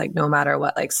rise. Like, no matter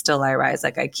what, like, still I rise.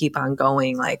 Like, I keep on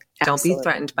going. Like, don't be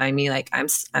threatened by me. Like, I'm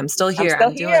still here.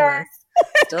 I'm doing this.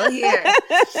 Still here.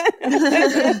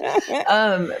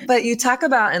 But you talk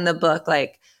about in the book,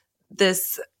 like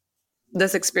this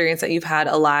experience that you've had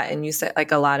a lot, and you said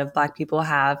like a lot of Black people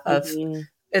have of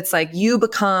it's like you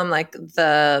become like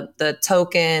the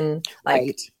token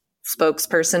like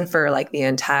spokesperson for like the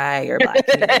entire Black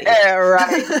community.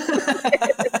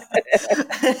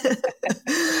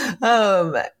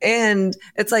 And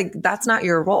it's like that's not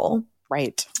your role.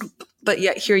 Right. But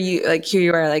yet here you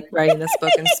are like writing this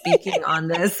book and speaking on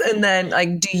this. And then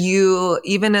like, do you,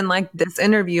 even in like this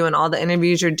interview and all the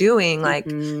interviews you're doing, like,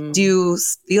 do you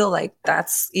feel like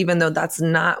that's, even though that's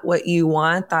not what you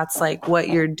want, that's like what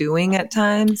you're doing at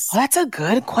times? Well, that's a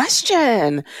good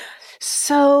question.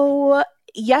 So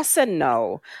yes and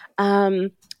no.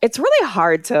 It's really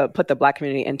hard to put the Black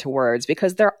community into words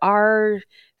because there are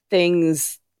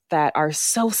things that are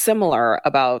so similar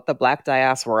about the Black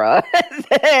diaspora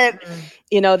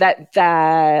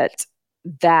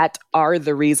that are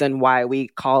the reason why we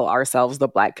call ourselves the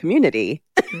Black community.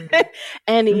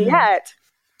 And yet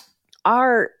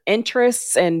our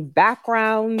interests and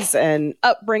backgrounds and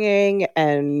upbringing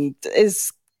and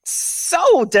is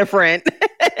so different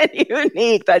and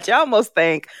unique that you almost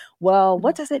think, well,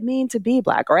 what does it mean to be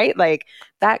Black, right? Like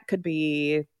that could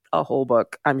be a whole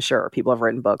book. I'm sure people have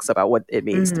written books about what it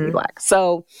means to be Black.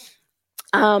 So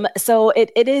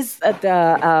it is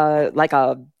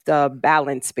the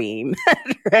balance beam,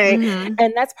 right?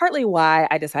 And that's partly why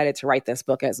I decided to write this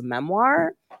book as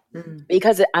memoir,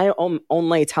 because I am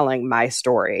only telling my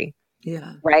story,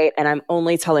 right? And I'm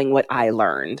only telling what I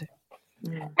learned.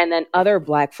 And then other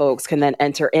Black folks can then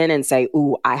enter in and say,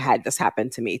 ooh, I had this happen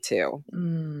to me too,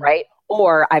 right?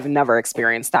 Or I've never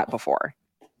experienced that before.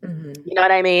 You know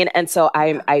what I mean? And so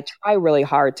I try really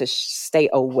hard to stay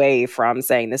away from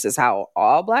saying this is how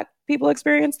all Black people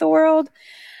experience the world,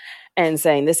 and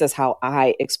saying this is how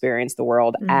I experience the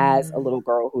world as a little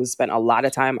girl who spent a lot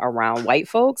of time around white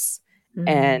folks.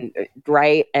 And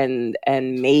right. And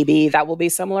maybe that will be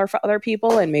similar for other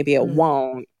people and maybe it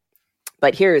won't.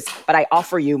 But I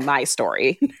offer you my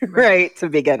story, right, to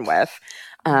begin with,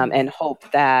 and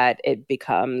hope that it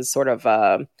becomes sort of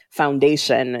a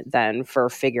foundation then for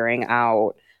figuring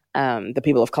out the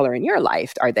people of color in your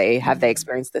life. Have they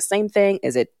experienced the same thing?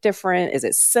 Is it different? Is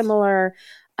it similar?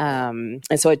 And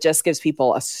so it just gives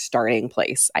people a starting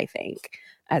place, I think,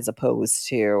 as opposed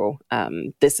to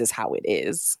this is how it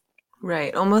is.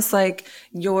 Right. Almost like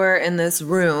you're in this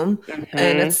room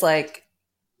and it's like,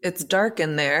 it's dark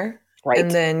in there. Right.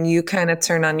 And then you kind of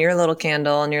turn on your little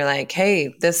candle and you're like,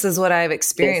 hey, this is what I've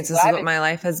experienced. This is what my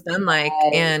life has been like.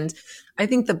 And I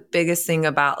think the biggest thing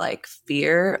about like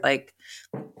fear's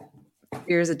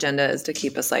agenda is to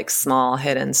keep us like small,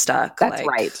 hidden, stuck. That's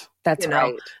right. That's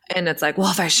right. And it's like,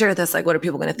 well, if I share this, like, what are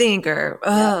people going to think? Or,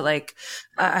 like,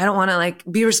 I don't want to like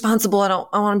be responsible. I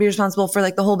want to be responsible for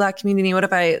like the whole Black community. What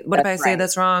if I say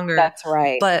that's wrong? Or, that's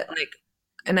right. But like,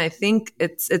 and I think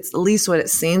it's at least what it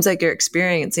seems like you're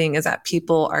experiencing is that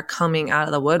people are coming out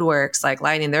of the woodworks, like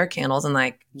lighting their candles and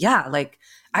like, yeah, like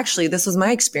actually this was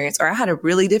my experience, or I had a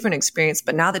really different experience,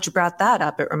 but now that you brought that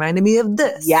up, it reminded me of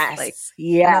this. Yes. Like,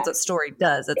 and that's what story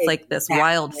does. It's like this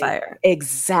wildfire.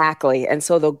 Exactly. And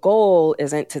so the goal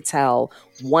isn't to tell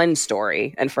one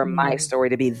story and for my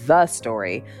story to be the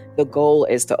story. The goal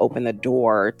is to open the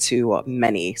door to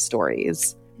many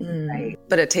stories. Right.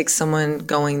 But it takes someone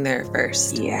going there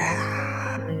first. Yeah.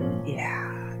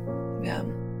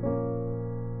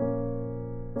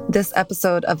 This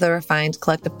episode of the Refined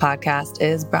Collective podcast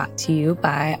is brought to you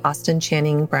by Austin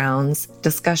Channing Brown's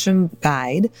discussion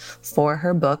guide for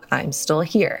her book, I'm Still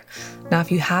Here. Now,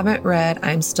 if you haven't read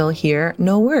I'm Still Here,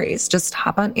 no worries. Just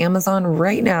hop on Amazon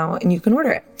right now and you can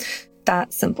order it.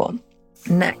 That simple.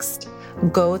 Next,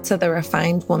 go to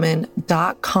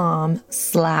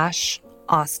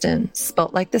therefinedwoman.com/Austin,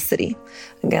 spelt like the city.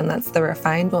 Again, that's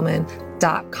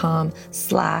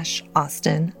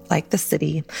therefinedwoman.com/Austin, like the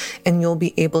city. And you'll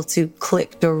be able to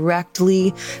click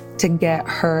directly to get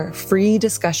her free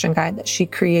discussion guide that she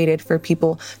created for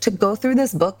people to go through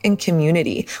this book in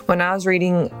community. When I was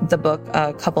reading the book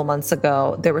a couple months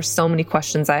ago, there were so many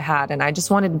questions I had, and I just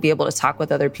wanted to be able to talk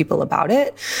with other people about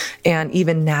it and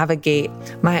even navigate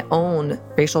my own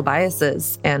racial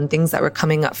biases and things that were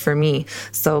coming up for me.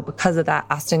 So because of that,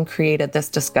 Austin created this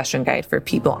discussion guide for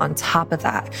people. On top of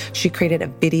that, she created a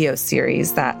video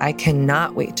series that I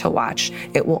cannot wait to watch.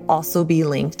 It will also be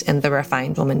linked in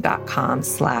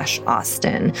therefinedwoman.com/Austin.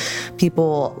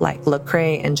 People like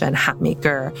Lecrae and Jen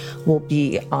Hatmaker will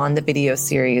be on the video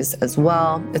series as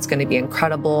well. It's going to be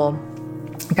incredible.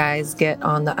 Guys, get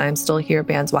on the I'm Still Here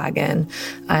bandwagon,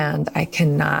 and I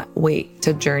cannot wait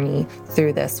to journey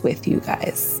through this with you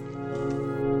guys.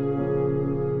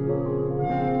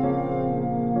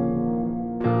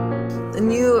 And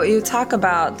you talk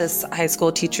about this high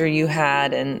school teacher you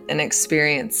had and an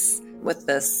experience with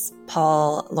this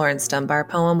Paul Laurence Dunbar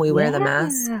poem, We Wear the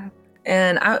Mask.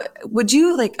 And would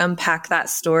you like unpack that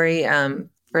story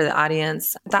for the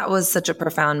audience? That was such a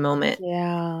profound moment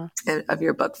of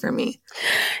your book for me.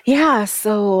 Yeah.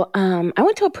 So I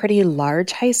went to a pretty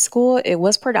large high school. It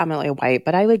was predominantly white,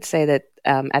 but I would say that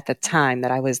at the time that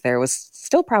I was there was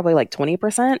still probably like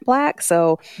 20% Black.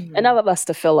 So enough of us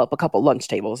to fill up a couple lunch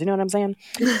tables. You know what I'm saying?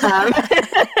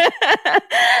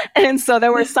 And so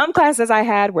there were some classes I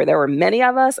had where there were many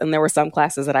of us, and there were some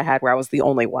classes that I had where I was the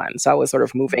only one. So I was sort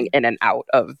of moving in and out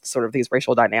of sort of these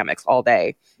racial dynamics all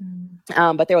day.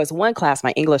 But there was one class,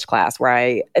 my English class, where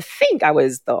I think I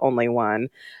was the only one.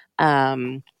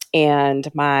 And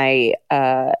my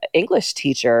English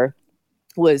teacher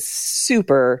was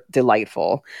super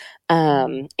delightful.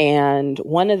 And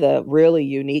one of the really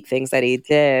unique things that he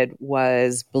did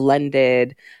was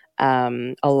blended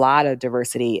a lot of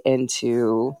diversity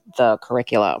into the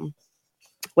curriculum,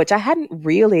 which I hadn't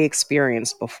really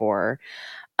experienced before.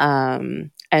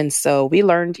 And so we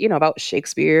learned, about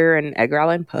Shakespeare and Edgar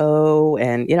Allan Poe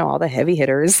and, all the heavy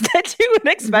hitters that you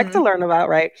would expect to learn about,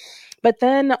 right? But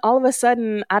then all of a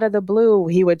sudden, out of the blue,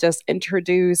 he would just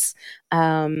introduce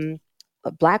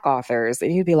Black authors,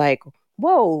 and he'd be like,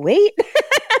 whoa, wait.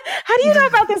 How do you know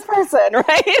about this person?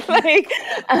 Right.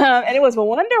 And it was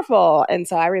wonderful. And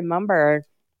so I remember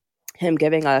him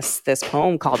giving us this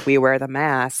poem called We Wear the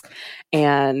Mask.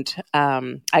 And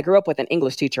I grew up with an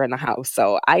English teacher in the house,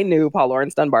 so I knew Paul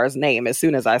Laurence Dunbar's name as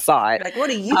soon as I saw it. Like, what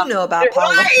do you know about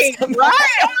Paul Laurence Dunbar? Right.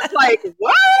 I was like,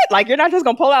 what? Like, you're not just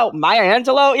going to pull out Maya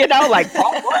Angelou, like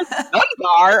Paul Laurence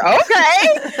Dunbar.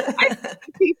 Okay.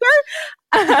 Teacher.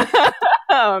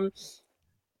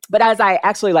 But as I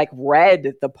actually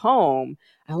read the poem,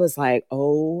 I was like,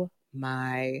 oh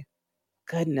my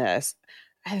goodness.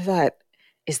 I thought,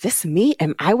 is this me?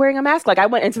 Am I wearing a mask? I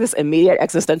went into this immediate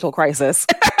existential crisis.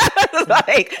 Oh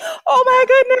my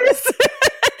goodness.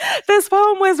 This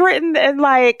poem was written in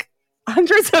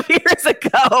hundreds of years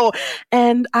ago.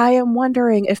 And I am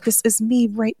wondering if this is me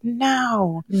right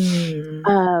now.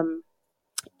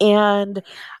 And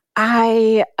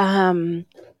I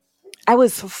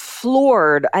was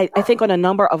floored, I think, on a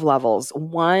number of levels.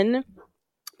 One,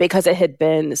 because it had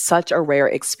been such a rare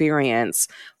experience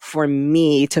for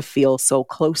me to feel so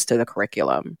close to the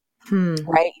curriculum,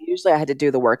 right? Usually I had to do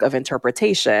the work of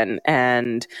interpretation,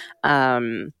 and,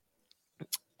 who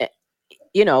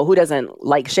doesn't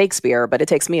like Shakespeare, but it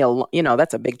takes me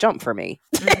that's a big jump for me.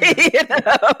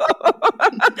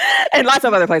 And lots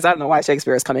of other places. I don't know why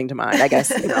Shakespeare is coming to mind, I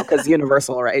guess, because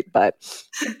universal, right? But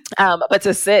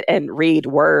to sit and read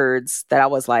words that I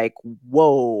was like,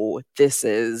 whoa, this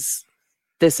is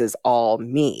all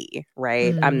me,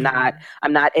 right? I'm not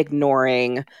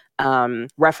ignoring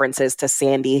references to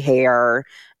sandy hair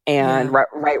and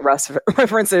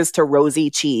references to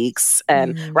rosy cheeks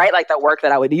and right, the work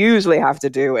that I would usually have to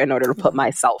do in order to put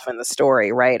myself in the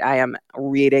story, right? I am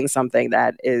reading something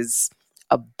that is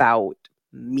about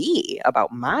me,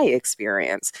 about my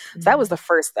experience. So that was the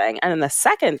first thing. And then the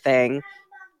second thing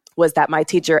was that my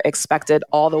teacher expected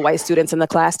all the white students in the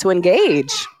class to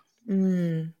engage.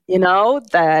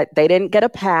 That they didn't get a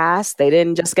pass. They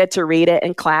didn't just get to read it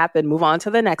and clap and move on to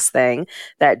the next thing.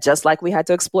 That just like we had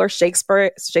to explore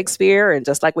Shakespeare, and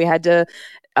just like we had to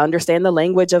understand the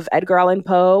language of Edgar Allan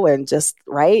Poe, and just,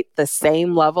 right, the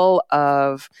same level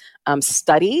of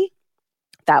study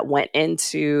that went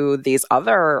into these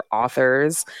other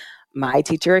authors, my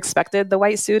teacher expected the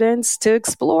white students to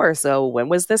explore. So when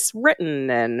was this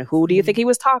written? And who do you think he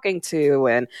was talking to?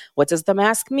 And what does the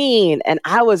mask mean? And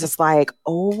I was just like,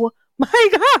 oh my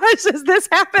gosh, is this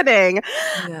happening?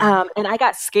 Yeah. And I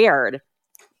got scared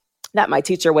that my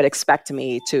teacher would expect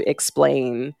me to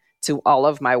explain to all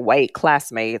of my white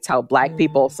classmates how Black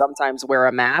people sometimes wear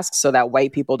a mask so that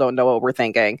white people don't know what we're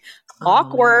thinking.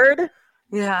 Awkward.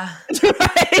 Yeah.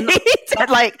 Right? And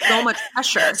so much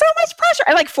pressure.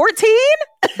 At 14.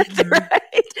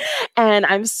 Right? And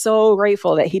I'm so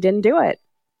grateful that he didn't do it.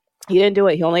 He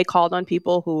only called on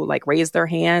people who raised their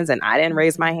hands, and I didn't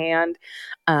raise my hand.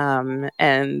 And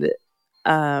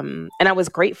I was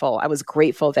grateful. I was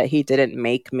grateful that he didn't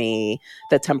make me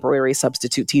the temporary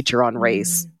substitute teacher on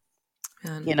race.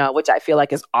 Which I feel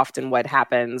like is often what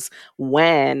happens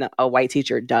when a white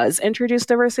teacher does introduce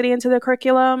diversity into the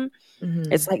curriculum.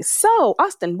 It's like, so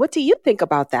Austin, what do you think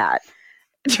about that?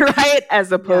 Right?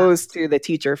 As opposed to the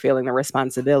teacher feeling the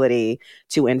responsibility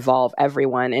to involve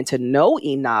everyone and to know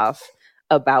enough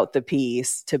about the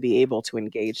piece to be able to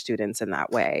engage students in that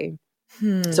way. So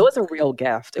it was a real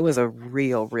gift. It was a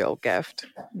real, real gift.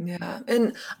 Yeah.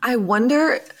 And I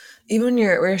wonder, even when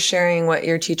we're sharing what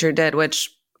your teacher did,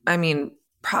 which, I mean,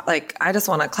 I just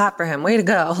want to clap for him. Way to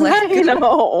go. I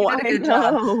know.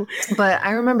 Job. But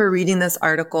I remember reading this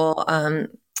article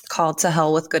called To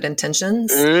Hell with Good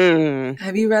Intentions.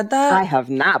 Have you read that? I have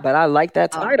not, but I like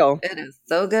that title. It is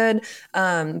so good.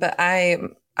 But I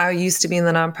used to be in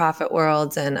the nonprofit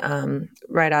world, and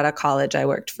right out of college, I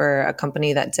worked for a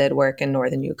company that did work in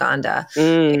northern Uganda.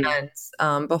 And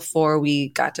before we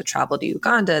got to travel to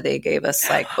Uganda, they gave us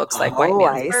books like White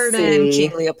Man's Burden,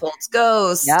 King Leopold's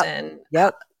Ghost, and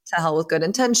To Hell with Good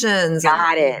Intentions.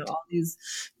 Got it. All these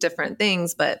different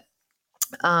things. But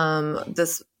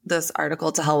this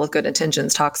article, To Hell with Good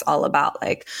Intentions, talks all about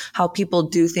how people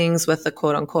do things with the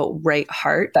quote unquote right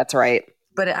heart. That's right.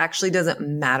 But it actually doesn't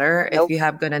matter if you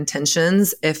have good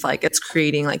intentions, if it's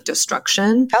creating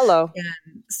destruction. Hello.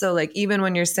 And so even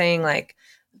when you're saying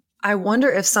I wonder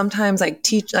if sometimes a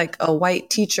white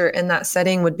teacher in that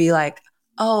setting would be like,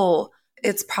 oh,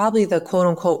 it's probably the quote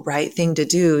unquote right thing to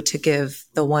do to give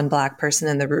the one Black person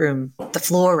in the room the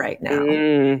floor right now.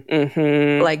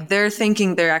 Mm-hmm. Like they're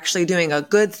thinking they're actually doing a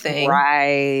good thing.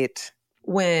 Right.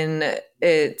 When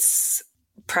it's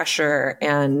pressure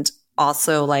and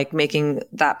also like making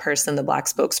that person the Black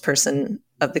spokesperson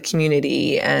of the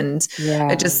community. And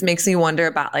it just makes me wonder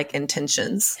about like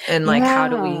intentions and like how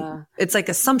do we, it's like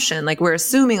assumption, like we're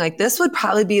assuming like this would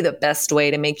probably be the best way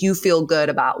to make you feel good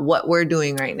about what we're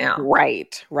doing right now.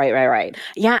 Right.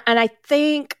 Yeah. And I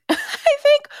think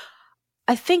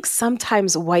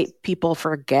sometimes white people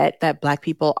forget that Black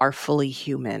people are fully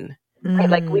human. Right?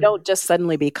 Like we don't just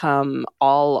suddenly become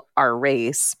all our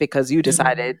race because you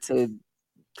decided to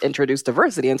introduce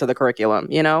diversity into the curriculum,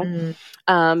 you know?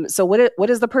 So what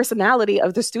is the personality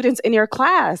of the students in your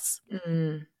class?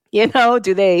 You know,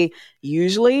 do they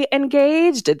usually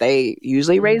engage? Did they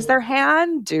usually raise their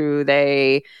hand? Do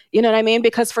they, you know what I mean?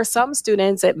 Because for some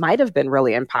students, it might have been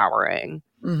really empowering.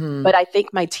 But I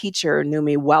think my teacher knew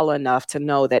me well enough to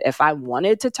know that if I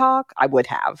wanted to talk, I would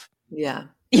have. Yeah.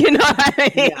 You know what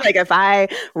I mean? Yeah. Like if I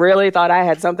really thought I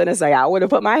had something to say, I would have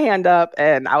put my hand up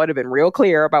and I would have been real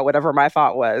clear about whatever my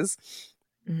thought was.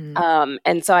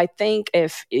 And so I think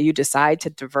if you decide to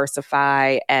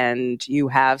diversify and you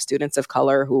have students of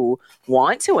color who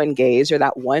want to engage, or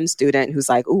that one student who's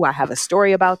like, ooh, I have a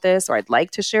story about this, or I'd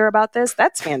like to share about this,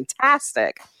 that's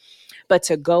fantastic. But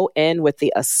to go in with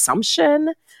the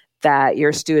assumption that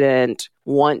your student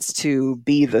wants to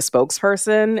be the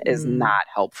spokesperson is not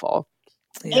helpful.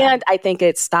 Yeah. And I think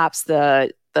it stops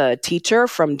the teacher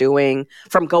from going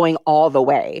all the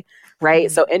way,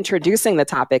 right? So introducing the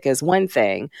topic is one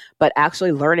thing, but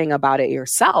actually learning about it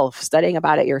yourself, studying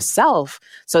about it yourself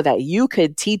so that you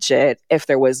could teach it if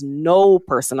there was no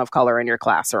person of color in your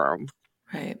classroom.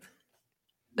 Right.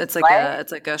 It's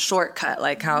like a shortcut,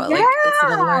 like how like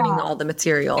instead of learning all the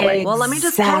material, like, well, let me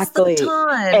just pass the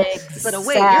baton. But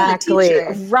wait, you're the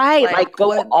teacher. Right. Like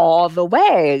go all the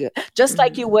way, just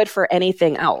like you would for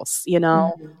anything else, you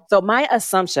know? So my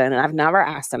assumption, and I've never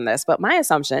asked him this, but my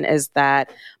assumption is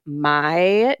that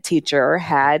my teacher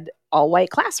had all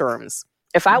white classrooms.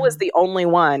 If I was the only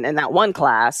one in that one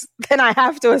class, then I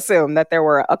have to assume that there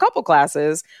were a couple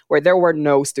classes where there were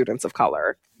no students of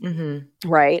color.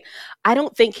 Right. I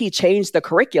don't think he changed the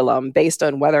curriculum based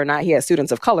on whether or not he had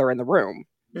students of color in the room.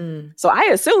 So I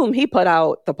assume he put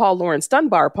out the Paul Laurence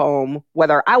Dunbar poem,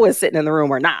 whether I was sitting in the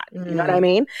room or not. You know what I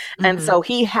mean? And so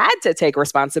he had to take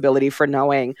responsibility for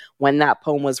knowing when that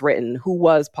poem was written, who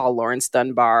was Paul Laurence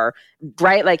Dunbar,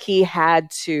 right? Like he had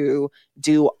to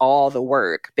do all the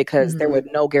work because there were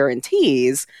no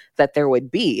guarantees that there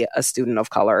would be a student of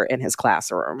color in his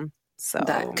classroom. So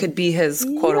that could be his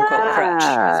quote unquote crutch,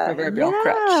 his proverbial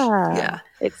crutch. Yeah,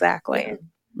 exactly.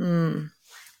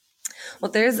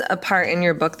 Well, there's a part in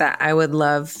your book that I would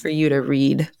love for you to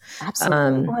read.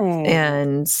 Absolutely.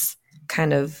 And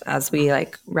kind of as we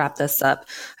like wrap this up,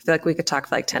 I feel like we could talk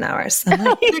for like 10 hours. I'm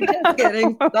like, we're just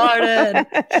getting started.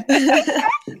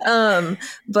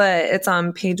 But it's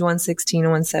on page 116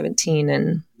 and 117.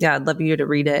 And yeah, I'd love you to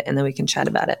read it and then we can chat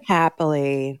about it.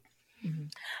 Happily.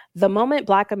 The moment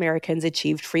Black Americans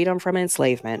achieved freedom from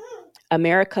enslavement,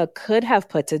 America could have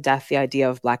put to death the idea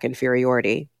of Black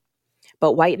inferiority.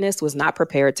 But whiteness was not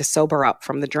prepared to sober up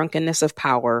from the drunkenness of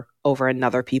power over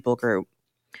another people group.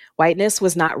 Whiteness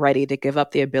was not ready to give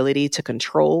up the ability to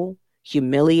control,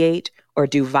 humiliate, or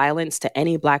do violence to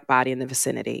any Black body in the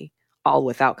vicinity, all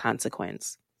without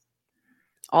consequence.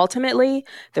 Ultimately,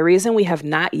 the reason we have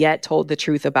not yet told the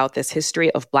truth about this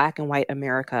history of Black and white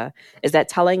America is that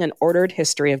telling an ordered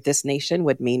history of this nation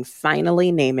would mean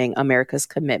finally naming America's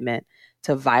commitment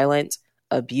to violent,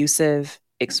 abusive,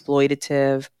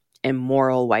 exploitative,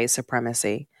 immoral white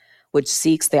supremacy, which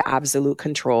seeks the absolute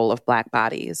control of Black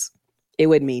bodies. It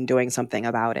would mean doing something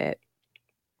about it.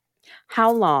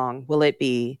 How long will it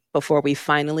be before we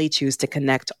finally choose to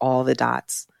connect all the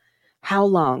dots? How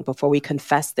long before we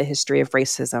confess the history of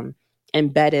racism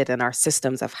embedded in our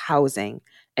systems of housing,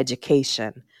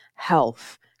 education,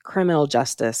 health, criminal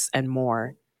justice, and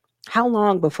more? How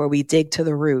long before we dig to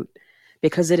the root?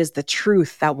 Because it is the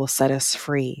truth that will set us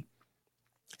free.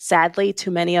 Sadly,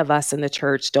 too many of us in the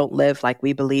church don't live like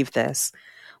we believe this.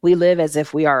 We live as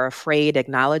if we are afraid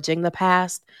acknowledging the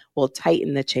past will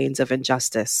tighten the chains of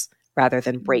injustice rather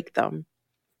than break them.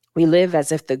 We live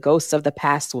as if the ghosts of the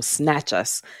past will snatch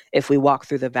us if we walk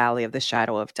through the valley of the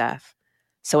shadow of death.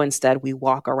 So instead, we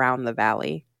walk around the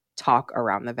valley, talk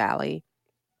around the valley.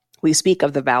 We speak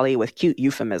of the valley with cute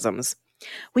euphemisms.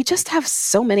 We just have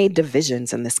so many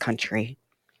divisions in this country.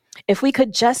 If we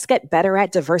could just get better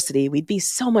at diversity, we'd be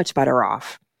so much better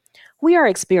off. we are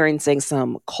experiencing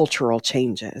some cultural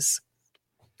changes.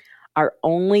 Our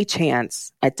only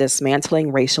chance at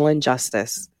dismantling racial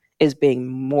injustice is being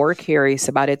more curious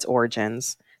about its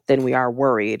origins than we are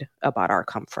worried about our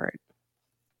comfort.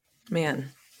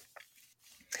 Man,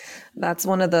 that's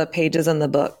one of the pages in the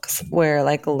books where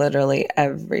like literally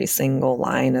every single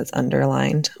line is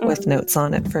underlined with notes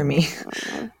on it for me.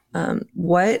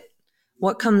 What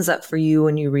comes up for you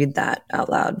when you read that out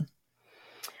loud?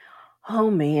 Oh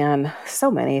man,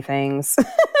 so many things.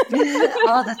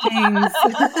 All the things.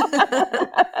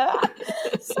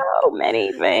 So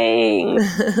many things.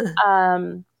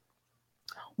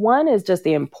 One is just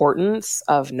the importance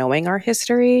of knowing our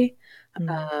history.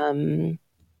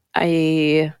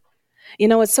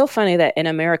 It's so funny that in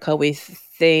America we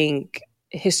think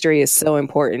history is so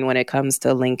important when it comes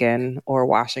to Lincoln or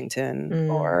Washington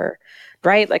or,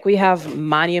 right? Like we have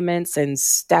monuments and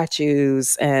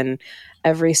statues, and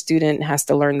every student has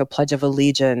to learn the Pledge of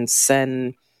Allegiance,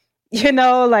 and we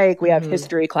have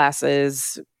history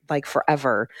classes like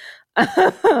forever.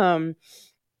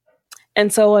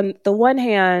 And so on the one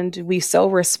hand, we so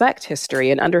respect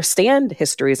history and understand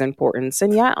history's importance.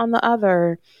 And yet on the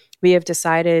other, we have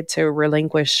decided to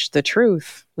relinquish the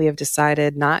truth. We have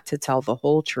decided not to tell the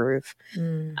whole truth.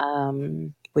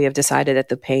 We have decided that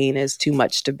the pain is too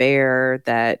much to bear,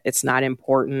 that it's not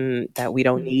important, that we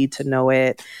don't need to know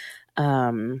it.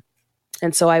 And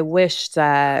so I wish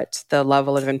that the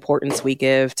level of importance we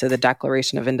give to the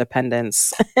Declaration of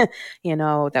Independence,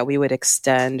 that we would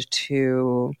extend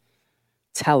to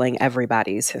telling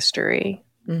everybody's history.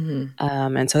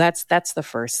 And so that's the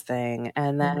first thing.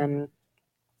 And then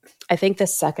I think the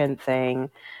second thing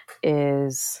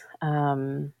is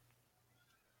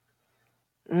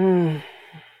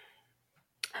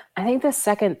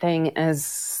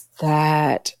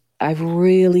that I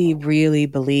really, really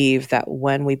believe that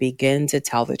when we begin to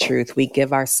tell the truth, we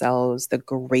give ourselves the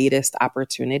greatest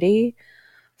opportunity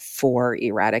for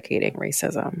eradicating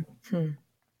racism.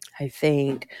 I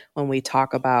think when we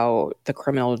talk about the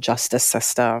criminal justice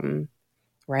system,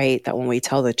 right, that when we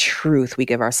tell the truth, we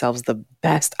give ourselves the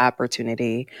best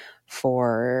opportunity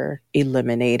for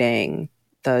eliminating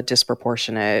the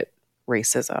disproportionate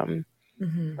racism,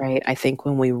 right? I think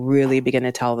when we really begin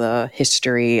to tell the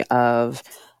history of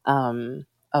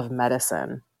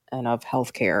medicine and of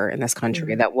healthcare in this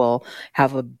country, that we'll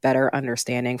have a better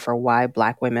understanding for why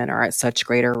Black women are at such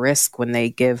greater risk when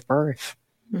they give birth.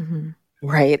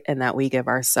 Right. And that we give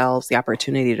ourselves the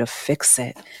opportunity to fix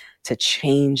it, to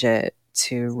change it,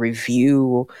 to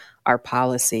review our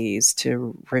policies,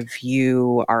 to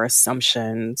review our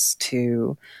assumptions,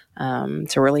 to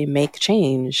really make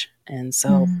change. And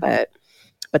so, but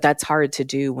that's hard to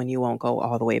do when you won't go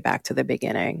all the way back to the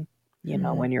beginning,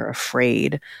 when you're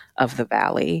afraid of the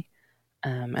valley.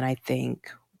 And I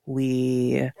think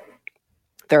there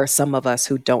are some of us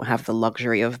who don't have the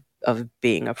luxury of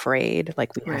being afraid.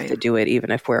 Like we have to do it even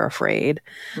if we're afraid.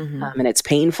 And it's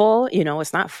painful,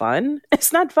 it's not fun.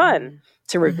 It's not fun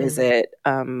to revisit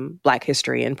Black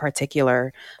history in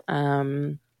particular.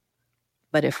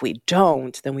 But if we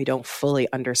don't, then we don't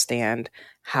fully understand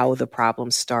how the problem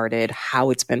started,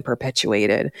 how it's been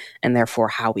perpetuated, and therefore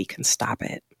how we can stop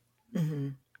it.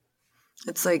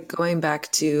 It's like going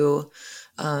back to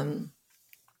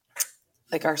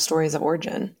like our stories of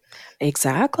origin.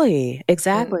 Exactly.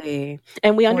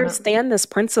 And we understand this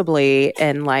principally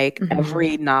in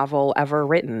every novel ever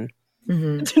written,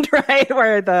 right?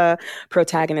 Where the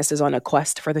protagonist is on a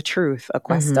quest for the truth, a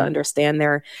quest to understand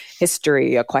their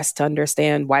history, a quest to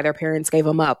understand why their parents gave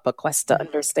them up, a quest to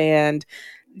understand,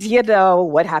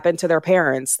 what happened to their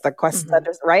parents, the quest to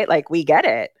right? Like we get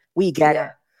it,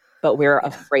 but we're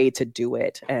afraid to do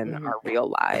it in our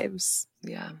real lives.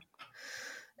 Yeah.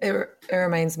 It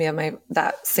reminds me of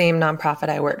that same nonprofit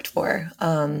I worked for.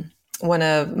 One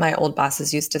of my old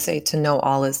bosses used to say, to know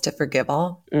all is to forgive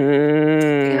all.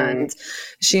 And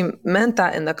she meant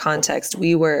that in the context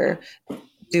we were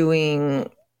doing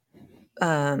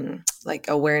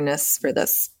awareness for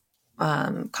this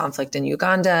conflict in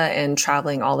Uganda and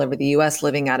traveling all over the US,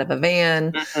 living out of a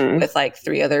van with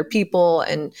 3 other people.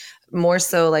 And more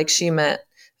so she meant,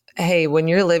 hey, when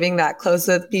you're living that close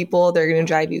with people, they're going to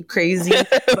drive you crazy.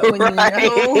 But when you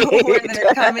know where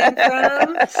they're coming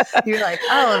from, you're like,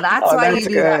 oh, that's why you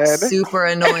do that super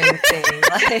annoying thing.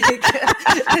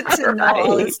 To know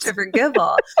all is to forgive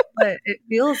all. But it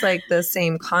feels like the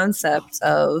same concept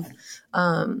of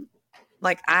I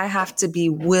have to be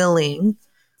willing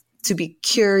to be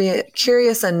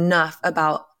curious enough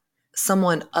about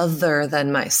someone other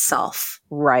than myself.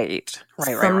 Right.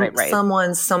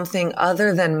 Someone, something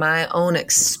other than my own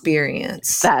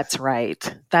experience. That's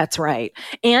right. That's right.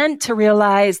 And to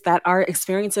realize that our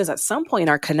experiences at some point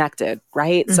are connected,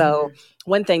 right? Mm-hmm. So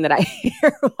one thing that I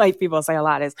hear white people say a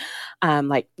lot is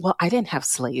like, well, I didn't have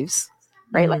slaves,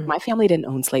 right? Like my family didn't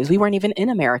own slaves. We weren't even in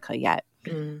America yet,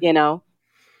 you know?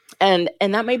 And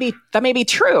that may be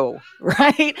true,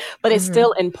 right? But it's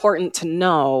still important to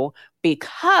know,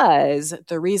 because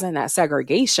the reason that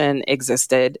segregation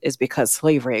existed is because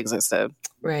slavery existed.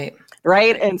 Right.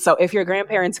 And so if your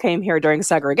grandparents came here during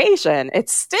segregation,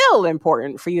 it's still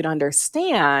important for you to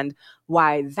understand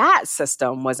why that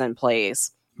system was in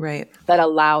place. Right. That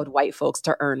allowed white folks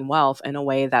to earn wealth in a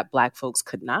way that Black folks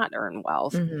could not earn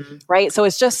wealth. Right. So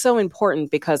it's just so important,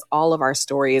 because all of our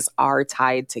stories are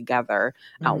tied together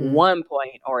at one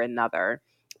point or another.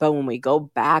 But when we go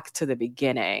back to the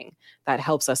beginning, that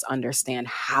helps us understand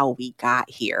how we got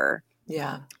here.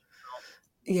 Yeah.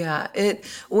 Yeah.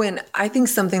 When I think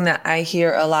something that I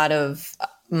hear a lot of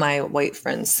my white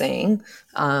friends saying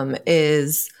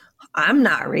is, I'm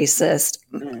not racist.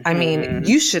 I mean,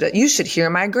 you should hear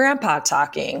my grandpa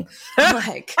talking.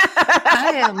 Like,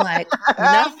 I am like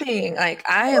nothing. Like,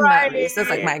 I am not racist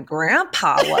like my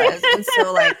grandpa was. And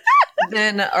so like,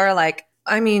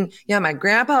 I mean, yeah, my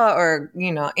grandpa or,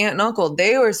 aunt and uncle,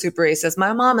 they were super racist.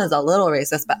 My mom is a little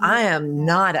racist, but I am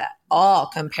not at all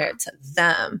compared to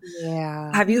them.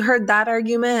 Yeah. Have you heard that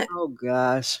argument? Oh,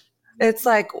 gosh. It's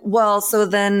like, well, so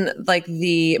then like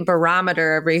the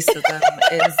barometer of racism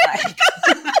is like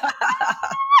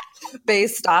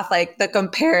based off like the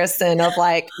comparison of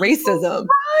like racism.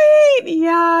 Right.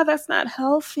 Yeah, that's not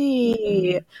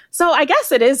healthy. So I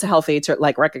guess it is healthy to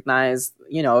like recognize,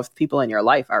 if people in your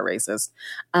life are racist.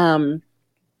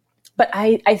 But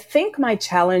I think my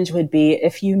challenge would be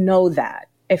if you know that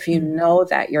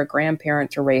your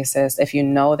grandparents are racist, if you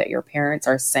know that your parents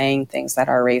are saying things that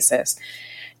are racist,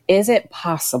 is it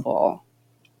possible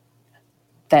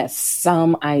that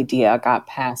some idea got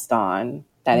passed on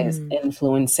that is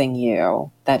influencing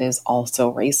you that is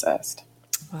also racist?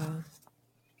 Wow.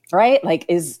 Right? Like,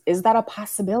 is that a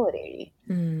possibility?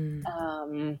 And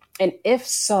if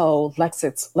so, let's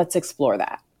explore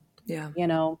that. Yeah.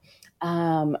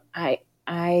 I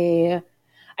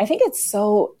think it's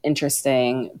so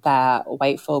interesting that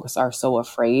white folks are so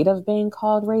afraid of being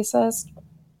called racist,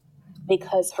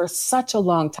 because for such a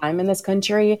long time in this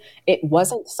country, it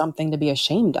wasn't something to be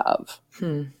ashamed of.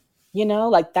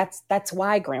 Like that's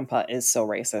why Grandpa is so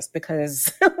racist,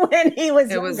 because when he was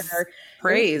younger, was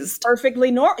praised. It was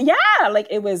perfectly normal. Yeah, like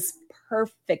it was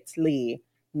perfectly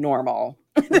normal.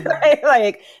 Right?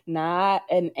 Like not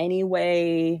in any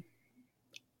way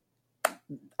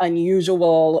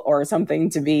unusual or something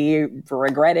to be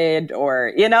regretted,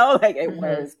 or like it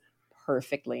was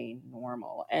perfectly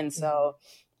normal. And so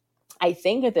I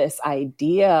think that this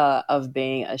idea of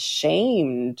being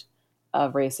ashamed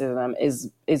of racism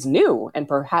is new, and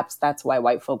perhaps that's why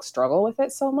white folks struggle with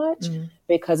it so much,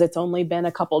 because it's only been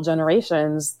a couple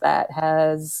generations that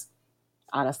has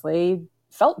honestly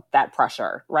felt that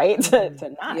pressure, right,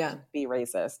 to not be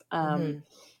racist.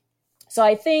 So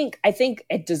I think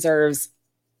it deserves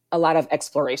a lot of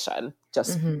exploration,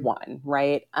 just one,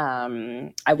 right?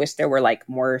 I wish there were like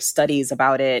more studies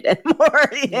about it and more,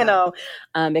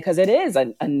 because it is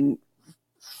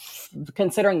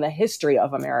considering the history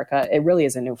of America, it really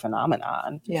is a new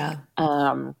phenomenon. Yeah.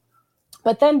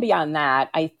 But then beyond that,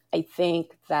 I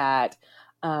think that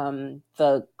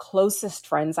the closest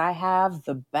friends I have,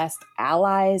 the best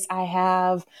allies I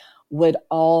have, would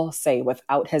all say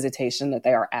without hesitation that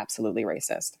they are absolutely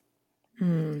racist.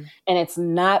 And it's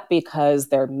not because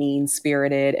they're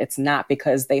mean-spirited. It's not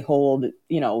because they hold,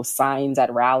 signs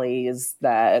at rallies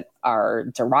that are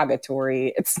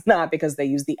derogatory. It's not because they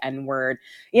use the N-word.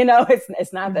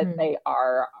 It's not that they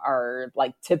are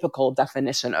like typical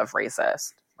definition of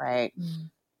racist, right?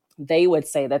 They would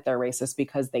say that they're racist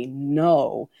because they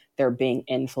know they're being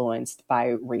influenced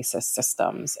by racist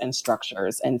systems and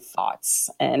structures and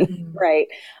thoughts, and right.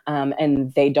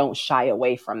 And they don't shy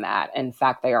away from that. In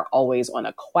fact, they are always on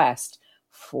a quest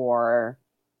for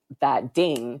that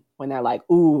ding when they're like,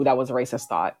 ooh, that was a racist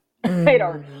thought. Right?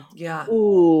 Or,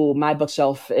 ooh, my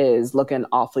bookshelf is looking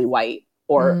awfully white.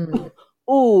 Or,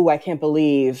 ooh, I can't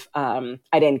believe I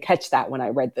didn't catch that when I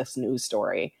read this news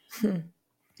story.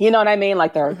 You know what I mean?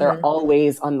 Like they're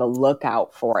always on the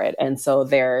lookout for it. And so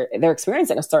they're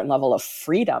experiencing a certain level of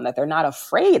freedom that they're not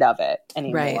afraid of it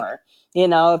anymore.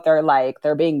 Right.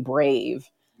 They're being brave,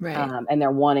 right. And they're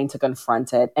wanting to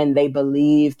confront it, and they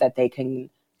believe that they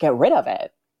can get rid of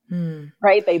it.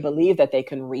 right? They believe that they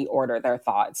can reorder their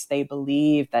thoughts. They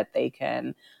believe that they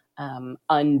can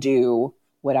undo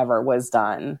whatever was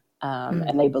done.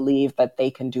 And they believe that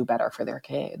they can do better for their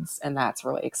kids. And that's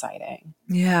really exciting.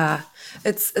 Yeah.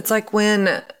 It's like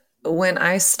when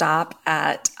I stop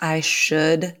at I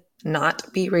should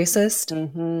not be racist.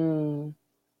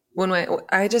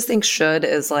 I just think should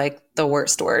is like the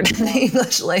worst word in the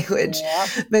English language,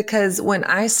 because when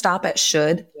I stop at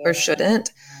should or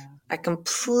shouldn't, I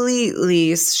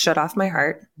completely shut off my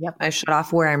heart. Yep. I shut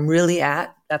off where I'm really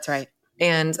at. That's right.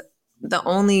 And the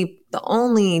only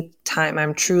time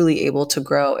I'm truly able to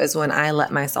grow is when I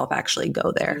let myself actually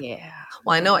go there. Yeah.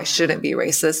 Well, I know I shouldn't be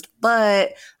racist,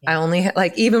 but I only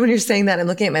like, even when you're saying that, I'm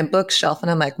looking at my bookshelf and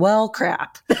I'm like, well,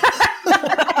 crap.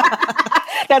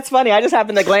 That's funny. I just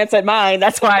happened to glance at mine.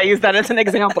 That's why I use that as an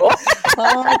example.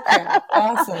 Oh, crap.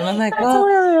 Awesome. I'm like, well,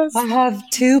 hilarious. I have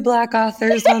 2 Black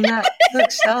authors on that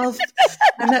bookshelf.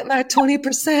 I'm at my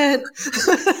 20%.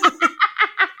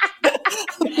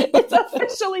 It's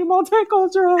officially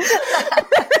multicultural.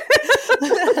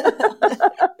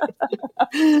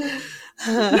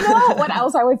 You know what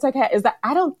else I would say, Kat, is that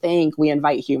I don't think we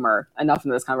invite humor enough in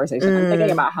this conversation. I'm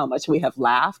thinking about how much we have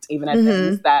laughed, even at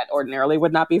things that ordinarily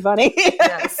would not be funny.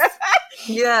 Yes.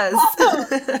 Yes.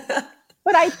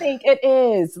 But I think it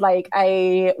is like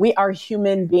we are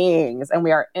human beings and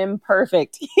we are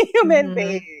imperfect human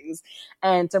beings.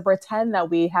 And to pretend that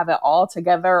we have it all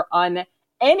together on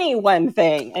any one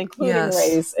thing, including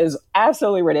race, is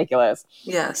absolutely ridiculous.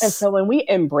 Yes. And so when we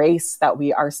embrace that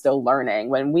we are still learning,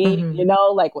 when we, you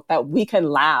know, like that we can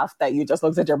laugh that you just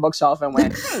looked at your bookshelf and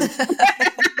went,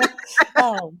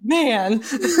 oh, man.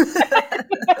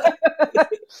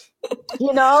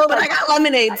 You know, but like, I got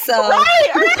lemonade, so. Right.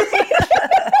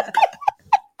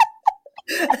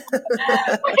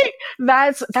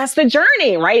 That's the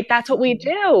journey, right? That's what we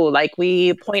do. Like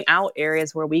we point out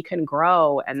areas where we can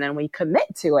grow and then we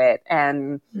commit to it.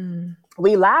 And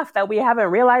we laugh that we haven't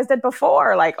realized it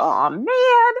before. Like, oh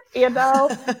man, you know,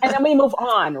 and then we move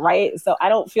on. Right. So I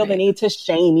don't feel the need to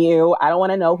shame you. I don't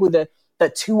want to know who the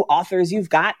 2 authors you've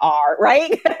got are,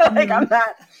 right? Like I'm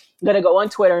not going to go on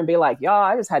Twitter and be like, y'all,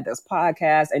 I just had this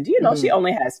podcast. And do you know she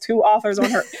only has 2 authors on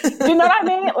her? Do you know what I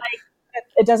mean? Like,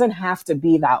 it doesn't have to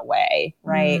be that way,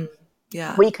 right?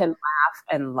 Yeah. We can laugh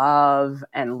and love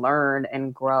and learn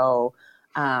and grow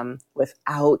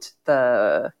without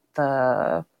the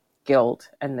guilt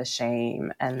and the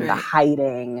shame and the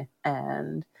hiding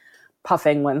and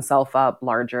puffing oneself up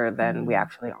larger than we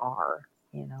actually are,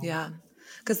 you know? Yeah.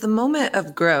 Because the moment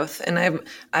of growth, and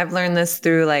I've learned this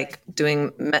through like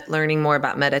learning more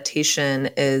about meditation,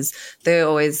 is they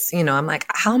always, you know, I'm like,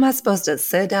 how am I supposed to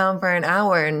sit down for an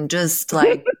hour and just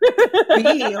like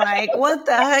be like, what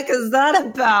the heck is that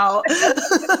about?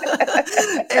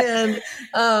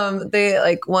 And they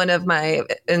like, one of my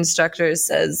instructors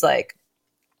says like,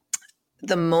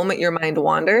 the moment your mind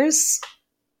wanders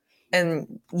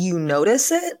and you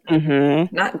notice it,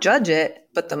 not judge it,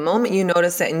 but the moment you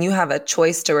notice it and you have a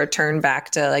choice to return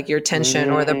back to like your tension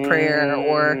or the prayer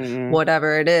or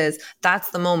whatever it is,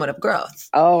 that's the moment of growth.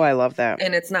 Oh, I love that.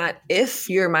 And it's not if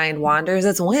your mind wanders,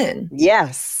 it's when.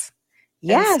 Yes.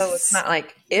 Yes. And so it's not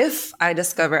like if I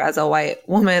discover as a white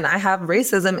woman, I have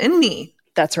racism in me.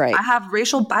 That's right. I have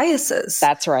racial biases.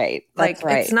 That's right. That's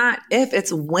like, it's not if,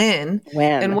 it's when.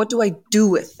 When. And what do I do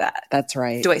with that? That's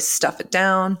right. Do I stuff it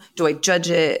down? Do I judge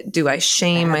it? Do I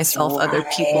shame myself, other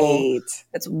people?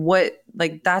 It's what,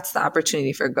 like, that's the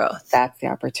opportunity for growth. That's the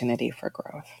opportunity for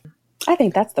growth. I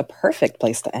think that's the perfect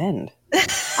place to end.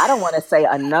 I don't want to say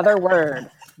another word.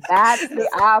 That's the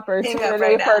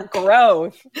opportunity for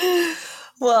growth.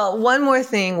 Well, one more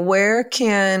thing. Where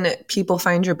can people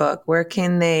find your book? Where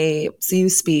can they see you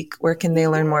speak? Where can they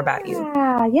learn more about you?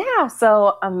 Yeah.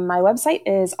 So my website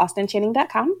is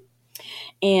austinchanning.com.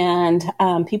 And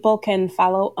people can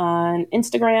follow on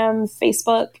Instagram,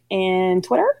 Facebook, and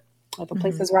Twitter, like the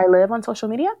places where I live on social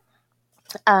media.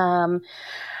 And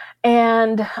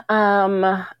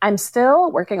I'm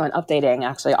still working on updating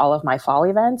actually all of my fall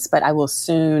events, but I will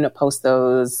soon post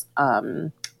those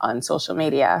on social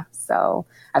media. So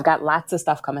I've got lots of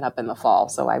stuff coming up in the fall.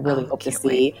 So I really hope to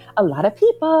see a lot of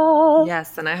people.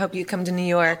 Yes. And I hope you come to New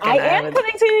York. I am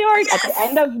coming to New York at the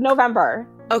end of November.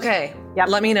 Okay. Yep.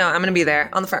 Let me know. I'm going to be there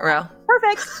on the front row.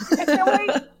 Perfect. I can't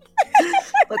wait.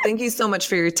 Well, thank you so much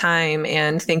for your time.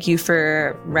 And thank you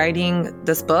for writing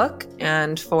this book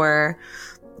and for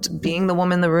being the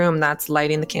woman in the room that's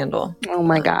lighting the candle. Oh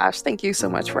my gosh. Thank you so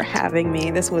much for having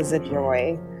me. This was a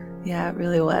joy. Yeah, it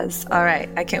really was. All right.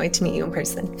 I can't wait to meet you in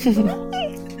person.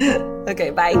 Okay,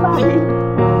 bye.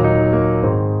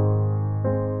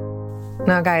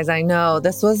 Now, guys, I know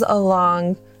this was a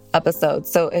long episode.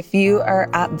 So if you are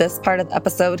at this part of the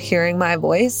episode hearing my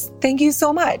voice, thank you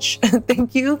so much.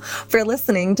 Thank you for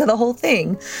listening to the whole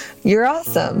thing. You're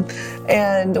awesome.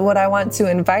 And what I want to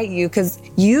invite you, because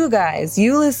you guys,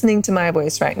 you listening to my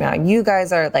voice right now, you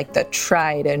guys are like the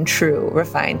tried and true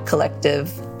Refined Collective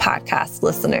podcast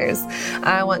listeners.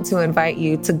 I want to invite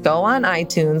you to go on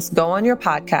iTunes, go on your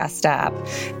podcast app,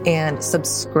 and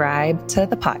subscribe to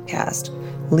the podcast.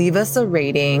 Leave us a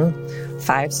rating.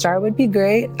 5-star would be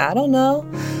great. I don't know.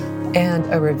 And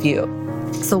a review.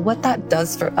 So what that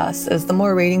does for us is the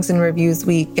more ratings and reviews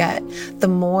we get, the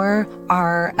more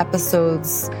our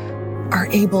episodes are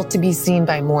able to be seen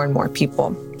by more and more people.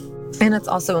 And it's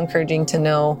also encouraging to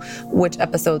know which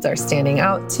episodes are standing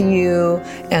out to you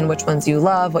and which ones you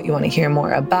love, what you want to hear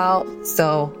more about.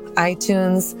 So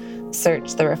iTunes,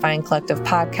 search the Refined Collective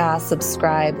podcast,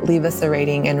 subscribe, leave us a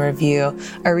rating and review.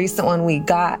 A recent one we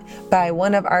got by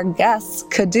one of our guests,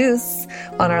 Caduce,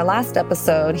 on our last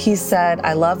episode. He said,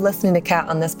 I love listening to Kat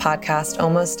on this podcast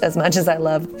almost as much as I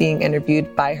loved being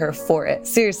interviewed by her for it.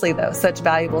 Seriously though, such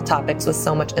valuable topics with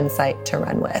so much insight to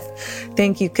run with.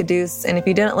 Thank you, Caduce. And if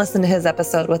you didn't listen to his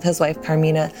episode with his wife,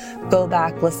 Carmina, go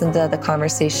back, listen to the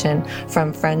conversation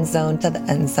from friend zone to the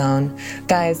end zone.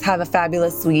 Guys, have a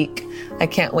fabulous week. I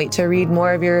can't wait to read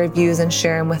more of your reviews and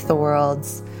share them with the world.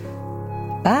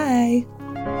 Bye.